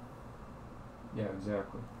 Yeah,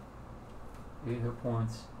 exactly. 8 hit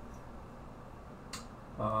points.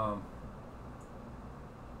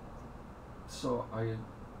 So I'm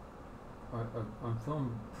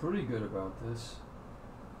feeling pretty good about this.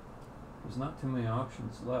 There's not too many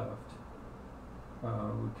options left.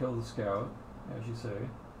 We kill the scout, as you say,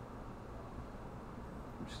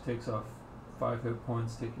 which takes off 5 hit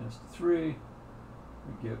points, taking us to 3.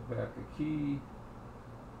 We get back a key.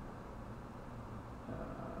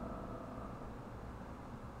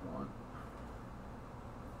 One.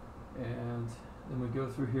 And then we go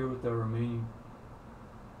through here with our remaining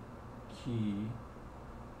key.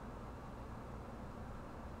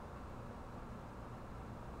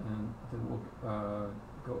 And then we'll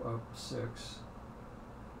go up 6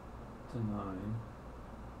 to 9.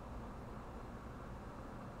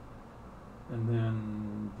 And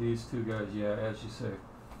then these 2 guys, yeah, as you say.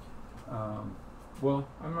 Well,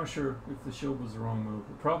 I'm not sure if the shield was the wrong move.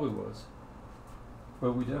 It probably was.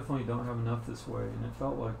 But we definitely don't have enough this way, and it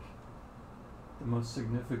felt like the most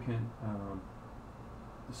significant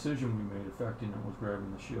decision we made affecting it was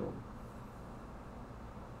grabbing the shield.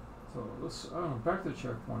 So let's, I don't know, back to the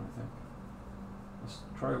checkpoint, I think. Let's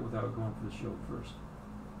try it without going for the shield first.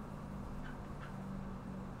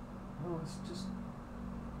 Oh, let's just...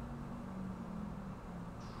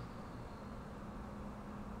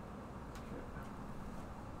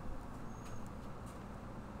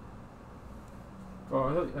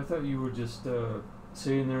 Oh, I thought you were just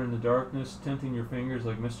sitting there in the darkness, tinting your fingers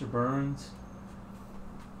like Mr. Burns.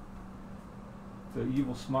 The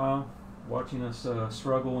evil smile, watching us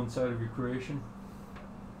struggle inside of your creation.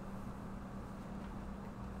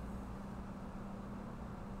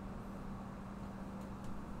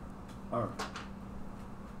 All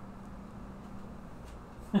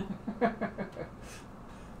right.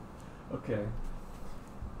 Okay.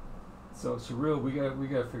 So surreal. We got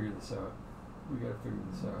to figure this out. We gotta figure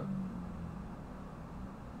this out.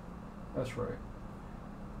 That's right.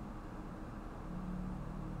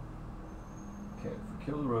 Okay, if we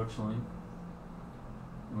kill the roachling,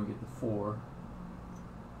 and we get the 4.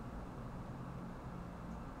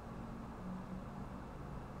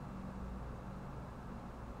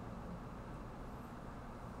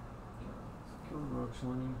 Okay, so kill the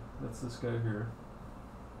roachling. That's this guy here.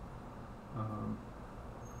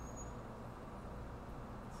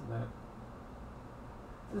 So that.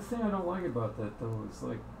 The thing I don't like about that though is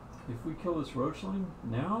like, if we kill this roachling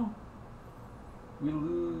now, we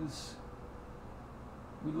lose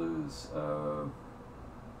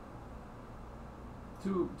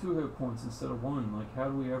two hit points instead of one. Like, how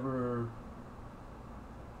do we ever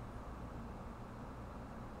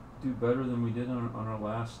do better than we did on our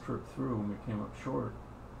last trip through when we came up short?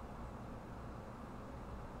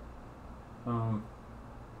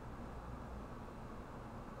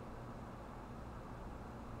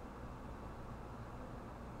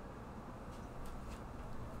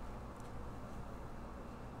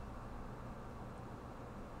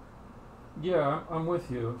 Yeah, I'm with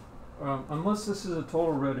you. Unless this is a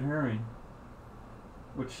total red herring,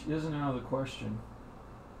 which isn't out of the question,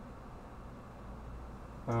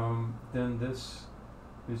 then this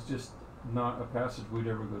is just not a passage we'd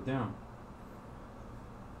ever go down.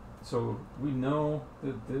 So we know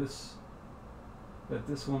that this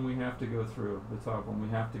one we have to go through, the top one we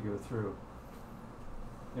have to go through.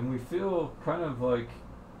 And we feel kind of like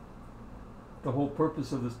the whole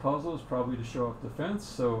purpose of this puzzle is probably to show off defense,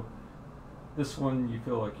 so this one you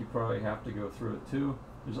feel like you probably have to go through it too.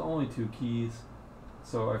 There's only 2 keys,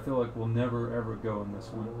 so I feel like we'll never ever go in this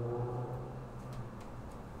one.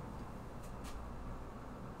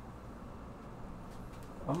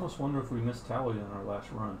 I almost wonder if we missed tally in our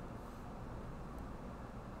last run.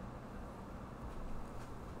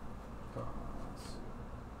 Let's see.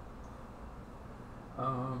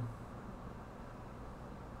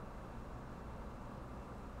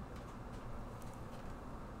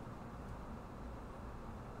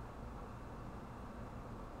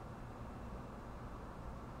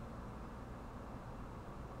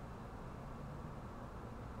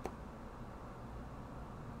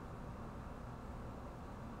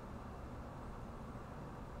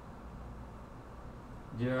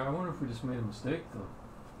 Yeah, I wonder if we just made a mistake though.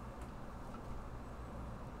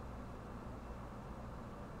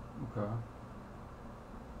 Okay.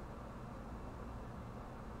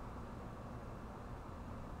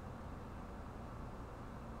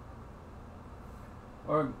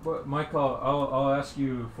 Alright, but Mike, I'll ask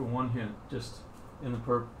you for one hint, just in the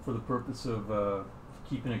for the purpose of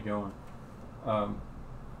keeping it going.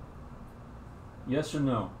 Yes or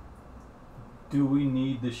no? Do we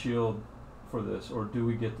need the shield for this, or do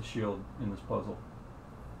we get the shield in this puzzle?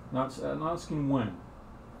 Not asking when.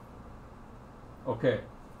 Okay,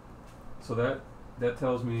 so that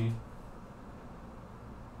tells me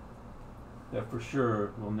that for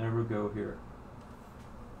sure we'll never go here.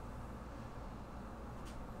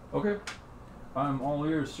 Okay, I'm all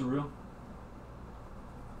ears, Surreal.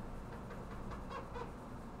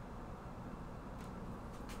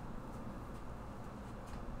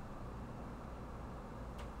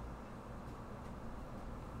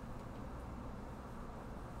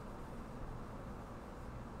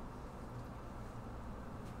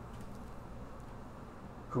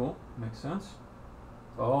 Cool, makes sense.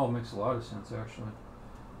 Oh, it makes a lot of sense actually.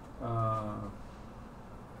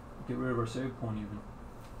 Get rid of our save point even.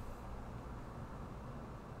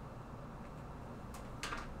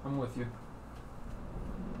 I'm with you.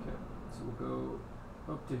 Okay, so we'll go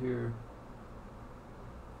up to here.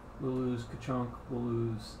 We'll lose Ka-chunk, we'll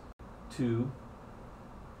lose 2.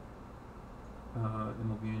 Then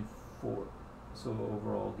we'll gain 4. So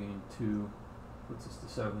overall gain 2, puts us to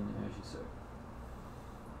 7, as you say.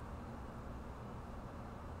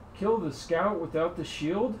 Kill the scout without the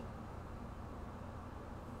shield?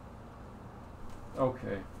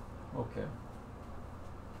 Okay, okay.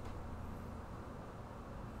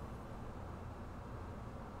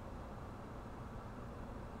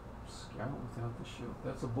 Scout without the shield.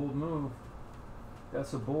 That's a bold move.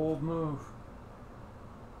 That's a bold move.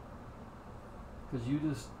 Because you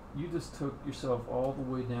just took yourself all the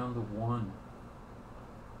way down to 1.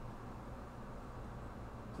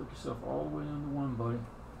 Took yourself all the way down to 1, buddy.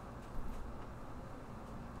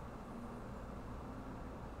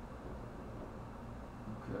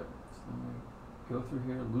 Okay, so then we go through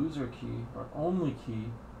here, lose our key, our only key.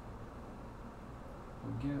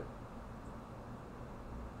 We get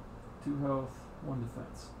 2 health, 1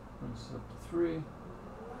 defense. Brings us up to 3,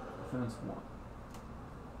 defense 1.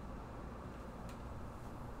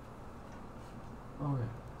 Okay,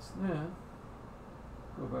 so then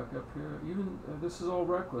go back up here. Even this is all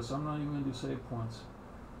reckless. I'm not even gonna do save points.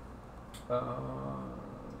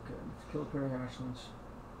 Okay, let's kill a pair of hatchlings.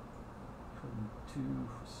 2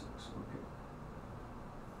 for 6. Okay.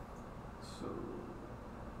 So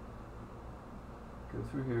go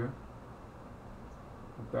through here.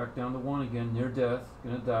 Go back down to 1 again, near death,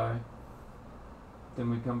 gonna die. Then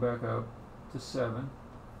we come back up to 7.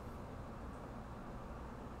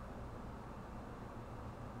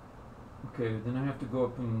 Okay, then I have to go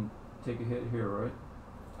up and take a hit here, right?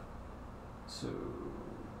 So,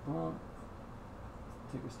 boom.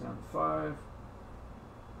 Take us down to 5.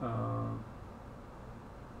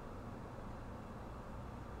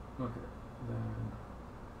 Okay, then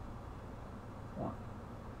 1.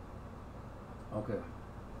 Okay.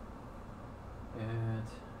 And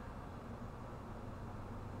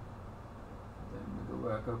then we go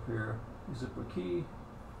back up here, zip a key,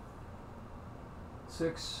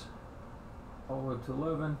 6, all the way up to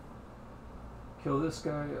 11. Kill this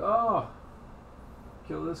guy. Ah!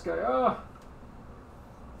 Kill this guy. Ah!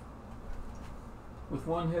 With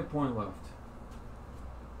 1 hit point left.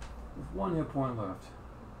 With 1 hit point left.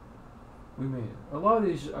 We made it. A lot of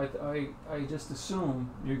these, I just assume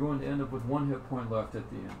you're going to end up with 1 hit point left at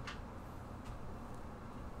the end.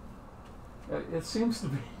 It seems to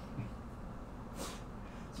be.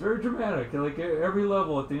 It's very dramatic. Like every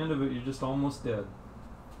level at the end of it, you're just almost dead.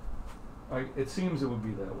 It seems it would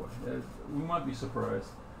be that way. We might be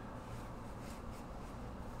surprised.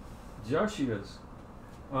 Joshias.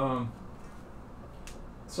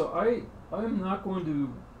 So I'm not going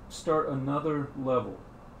to start another level.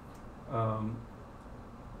 I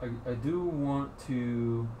do want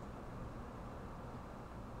to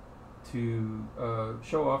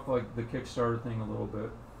show off like the Kickstarter thing a little bit.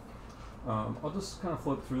 I'll just kind of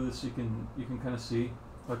flip through this so you can kind of see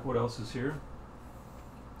like what else is here.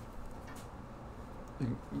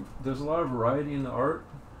 There's a lot of variety in the art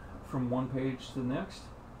from one page to the next.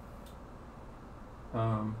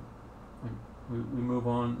 We move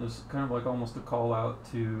on. There's kind of like almost a call out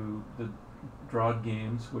to the Drod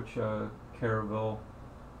games, which Caraville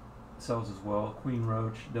sells as well. Queen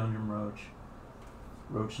Roach, Dungeon Roach,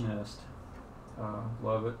 Roach Nest.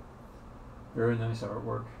 Love it. Very nice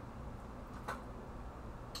artwork.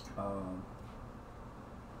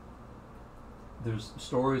 There's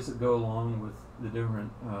stories that go along with the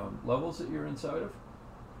different levels that you're inside of.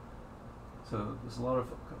 So there's a lot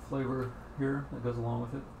of flavor here that goes along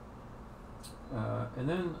with it. And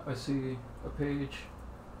then I see a page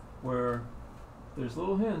where there's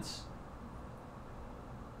little hints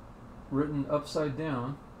written upside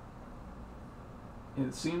down. And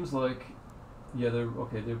it seems like, yeah,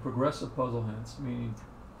 they're progressive puzzle hints, meaning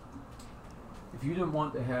if you didn't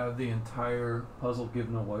want to have the entire puzzle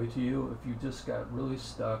given away to you, if you just got really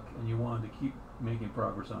stuck and you wanted to keep making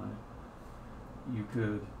progress on it, you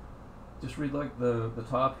could just read like the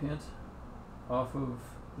top hint off of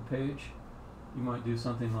the page. You might do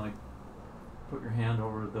something like put your hand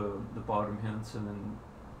over the bottom hints and then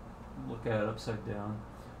look at it upside down.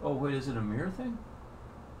 Oh wait, is it a mirror thing?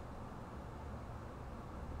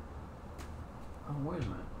 Oh wait a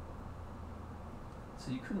minute.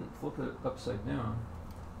 So you couldn't flip it upside down.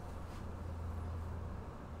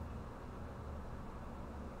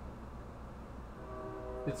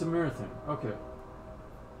 It's a mirror thing. Okay.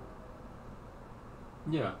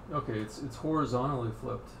 Yeah. Okay. It's horizontally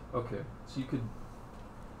flipped. Okay. So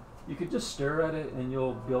you could just stare at it and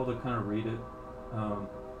you'll be able to kind of read it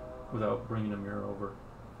without bringing a mirror over.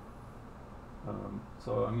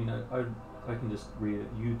 So I mean, I can just read it.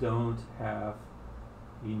 You don't have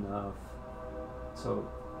enough. So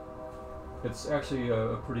it's actually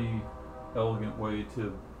a pretty elegant way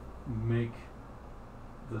to make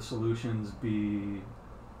the solutions be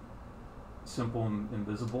simple and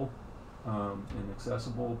visible and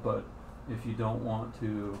accessible, but if you don't want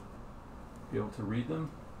to be able to read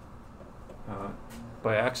them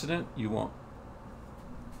by accident, you won't.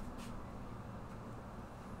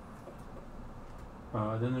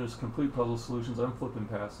 Then there's complete puzzle solutions. I'm flipping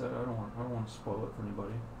past that. I don't want to spoil it for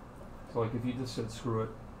anybody. So like if you just said screw it,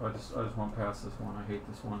 I just want past this one. I hate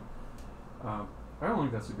this one. I don't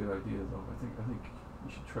think that's a good idea though. I think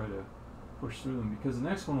you should try to push through them because the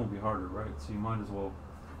next one will be harder, right? So you might as well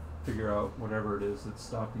figure out whatever it is that's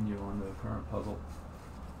stopping you on the current puzzle.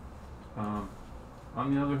 On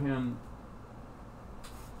the other hand,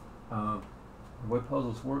 the way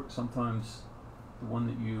puzzles work, sometimes the one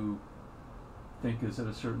that you think is at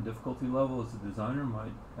a certain difficulty level as a designer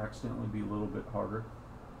might accidentally be a little bit harder,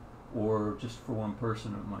 or just for one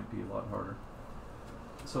person it might be a lot harder.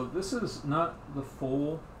 So this is not the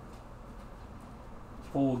full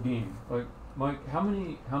game. Like Mike, how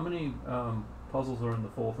many puzzles are in the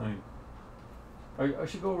full thing? I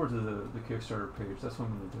should go over to the Kickstarter page. That's what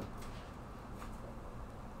I'm going to do.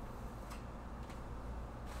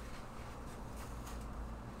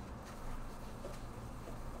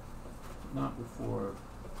 Not before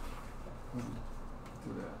we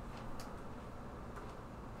do that.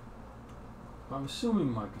 I'm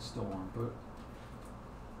assuming Mike is still on, but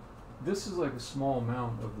this is like a small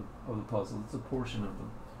amount of the puzzle. It's a portion of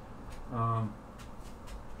them.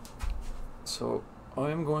 So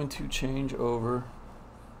I'm going to change over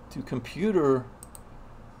to computer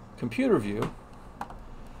view.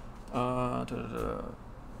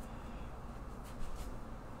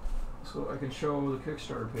 So I can show the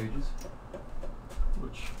Kickstarter pages,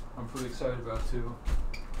 which I'm pretty excited about too.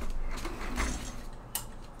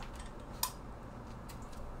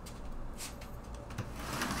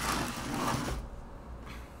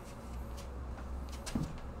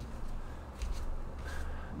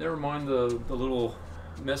 Never mind the little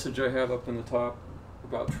message I have up in the top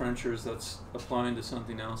about trenchers that's applying to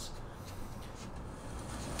something else.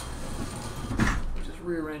 Just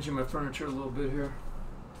rearranging my furniture a little bit here.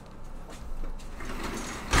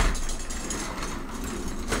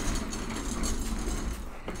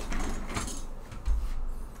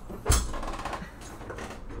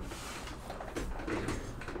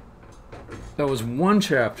 That was one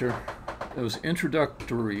chapter. That was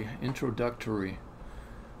introductory.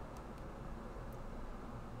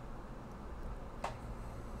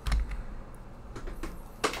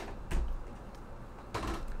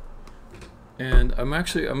 And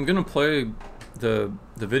I'm gonna play the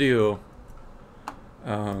video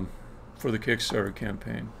for the Kickstarter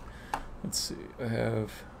campaign. Let's see, let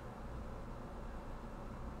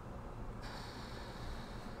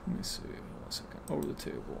me see, hold on a second, over the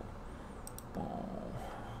table.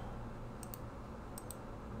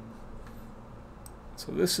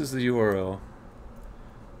 So this is the URL.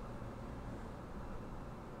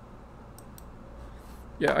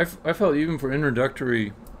 Yeah, I felt even for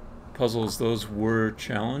introductory puzzles, those were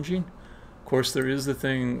challenging. Of course, there is the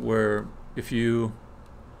thing where if you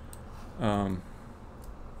are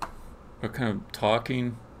kind of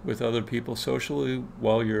talking with other people socially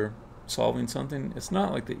while you're solving something, it's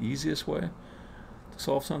not like the easiest way to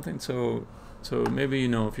solve something. So maybe, you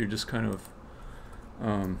know, if you're just kind of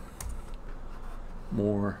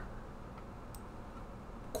more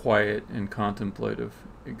quiet and contemplative,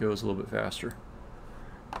 it goes a little bit faster,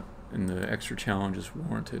 and the extra challenge is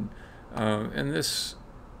warranted. And this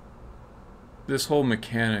whole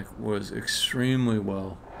mechanic was extremely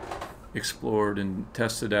well explored and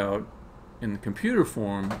tested out in the computer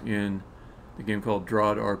form in the game called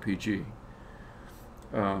Drawd RPG.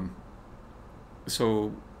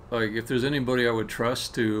 So, like, if there's anybody I would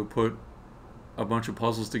trust to put a bunch of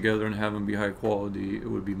puzzles together and have them be high quality, it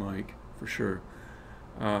would be Mike, for sure.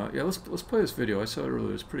 Yeah, let's play this video. I saw it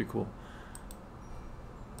earlier. It's pretty cool.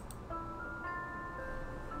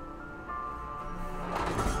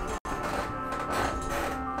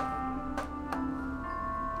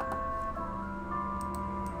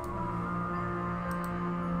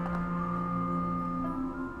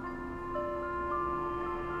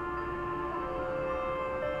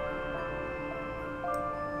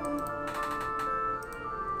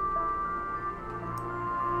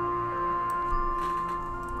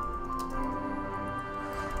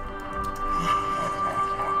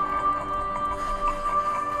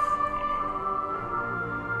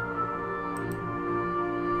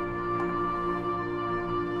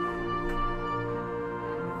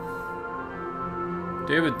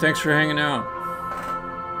 David, thanks for hanging out.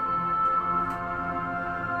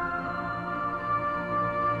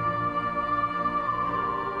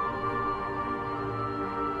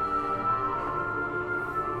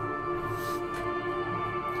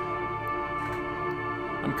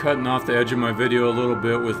 I'm cutting off the edge of my video a little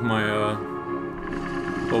bit with my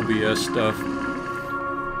OBS stuff.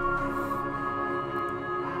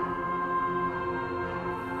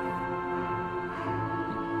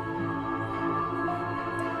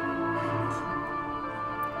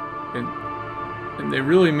 And they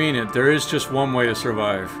really mean it. There is just one way to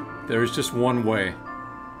survive. There is just one way.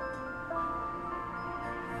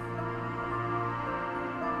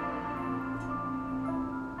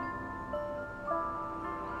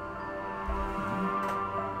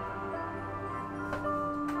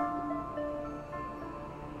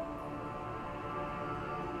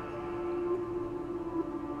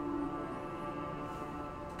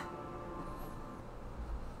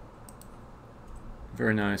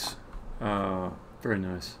 Very nice. Very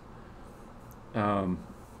nice.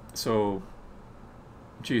 So,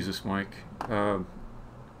 Jesus, Mike, you're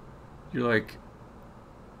like,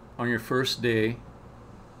 on your first day,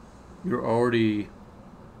 you're already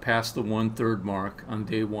past the 1/3 mark on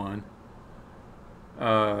day one.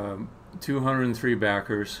 203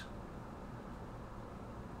 backers.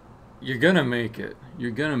 You're gonna make it.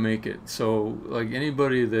 You're gonna make it. So, like,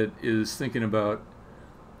 anybody that is thinking about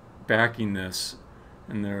backing this,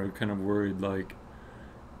 and they're kind of worried, like,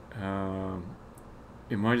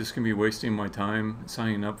 am I just going to be wasting my time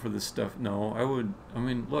signing up for this stuff? No, I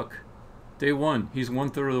mean, look, day one, he's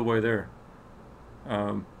 1/3 of the way there.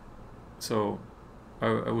 So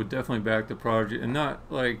I would definitely back the project, and not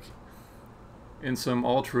like in some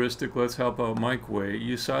altruistic, let's help out Mike way.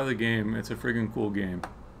 You saw the game, it's a friggin' cool game.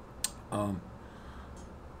 Um,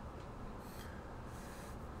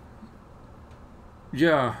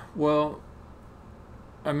 yeah, well,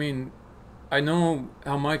 I mean, I know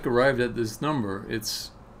how Mike arrived at this number.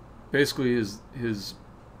 It's basically his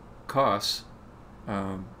costs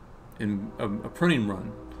um, in a printing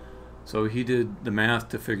run. So he did the math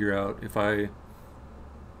to figure out if I,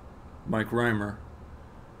 Mike Reimer,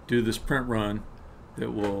 do this print run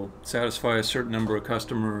that will satisfy a certain number of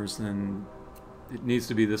customers, then it needs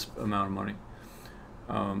to be this amount of money.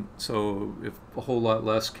 So if a whole lot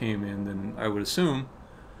less came in, then I would assume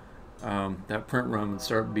that print run would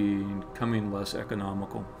start becoming less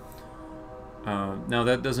economical. Now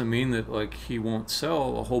that doesn't mean that like he won't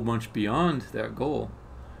sell a whole bunch beyond that goal.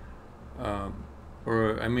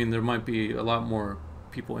 Or I mean, there might be a lot more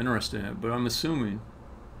people interested in it, but I'm assuming,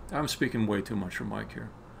 I'm speaking way too much for Mike here.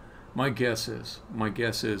 My guess is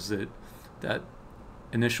that that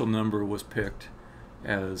initial number was picked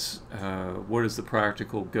as what is the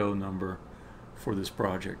practical go number for this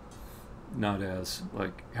project, not as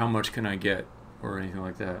like how much can I get or anything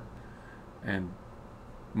like that. And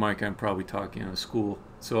Mike, I'm probably talking out of school,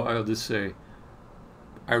 so I'll just say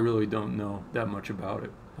I really don't know that much about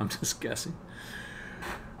it. I'm just guessing.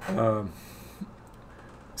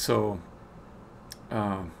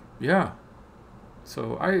 Yeah.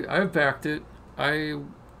 So I've backed it. I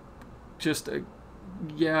just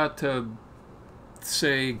yeah to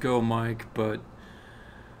say go Mike, but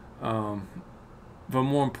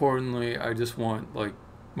more importantly, I just want like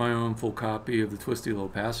my own full copy of the Twisty Little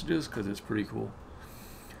Passages because it's pretty cool.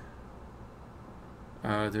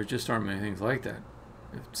 There just aren't many things like that.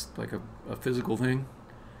 It's like a physical thing.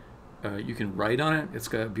 You can write on it. It's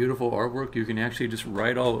got beautiful artwork. You can actually just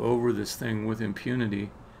write all over this thing with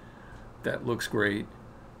impunity. That looks great.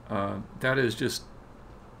 That is just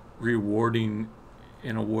rewarding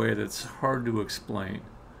in a way that's hard to explain.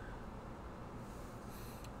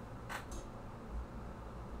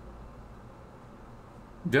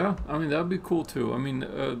 Yeah, I mean, that'd be cool too. I mean,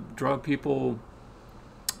 draw people,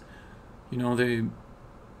 you know,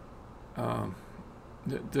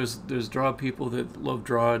 there's draw people that love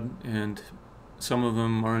Drawd, and some of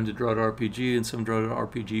them are into Drawd RPG, and some Drawd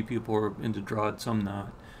RPG people are into Drawd, some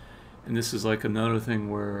not. And this is like another thing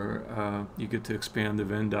where you get to expand the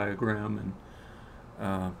Venn diagram,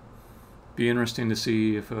 and be interesting to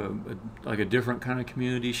see if like a different kind of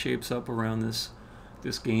community shapes up around this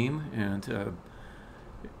game, and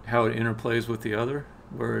how it interplays with the other,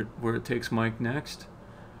 where it takes Mike next.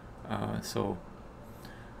 So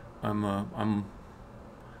I'm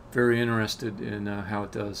very interested in how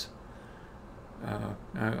it does.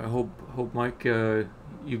 I hope Mike,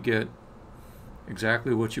 you get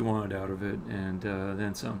exactly what you wanted out of it, and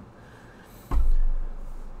then some.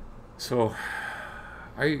 So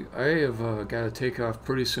I have got to take off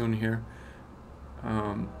pretty soon here.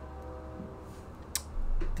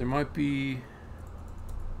 There might be,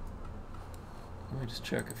 let me just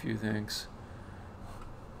check a few things.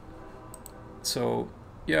 So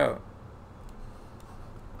yeah,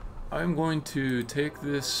 I'm going to take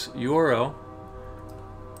this URL,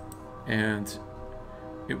 and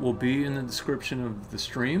it will be in the description of the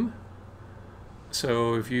stream.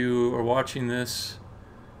 So if you are watching this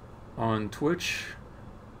on Twitch,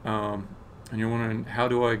 and you're wondering how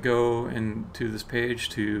do I go into this page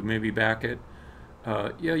to maybe back it,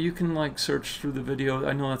 yeah, you can like search through the video.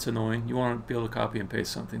 I know that's annoying. You want to be able to copy and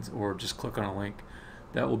paste something, or just click on a link.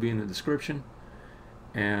 That will be in the description.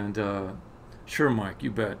 And sure, Mike,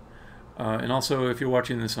 you bet. And also, if you're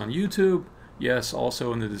watching this on YouTube, yes,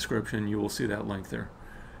 also in the description you will see that link there.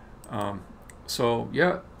 So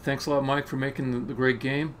yeah, thanks a lot, Mike, for making the great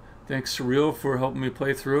game. Thanks, Surreal, for helping me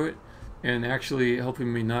play through it and actually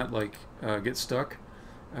helping me not like get stuck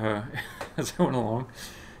as I went along.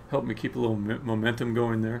 Helped me keep a little momentum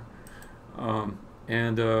going there.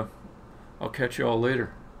 And I'll catch you all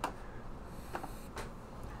later.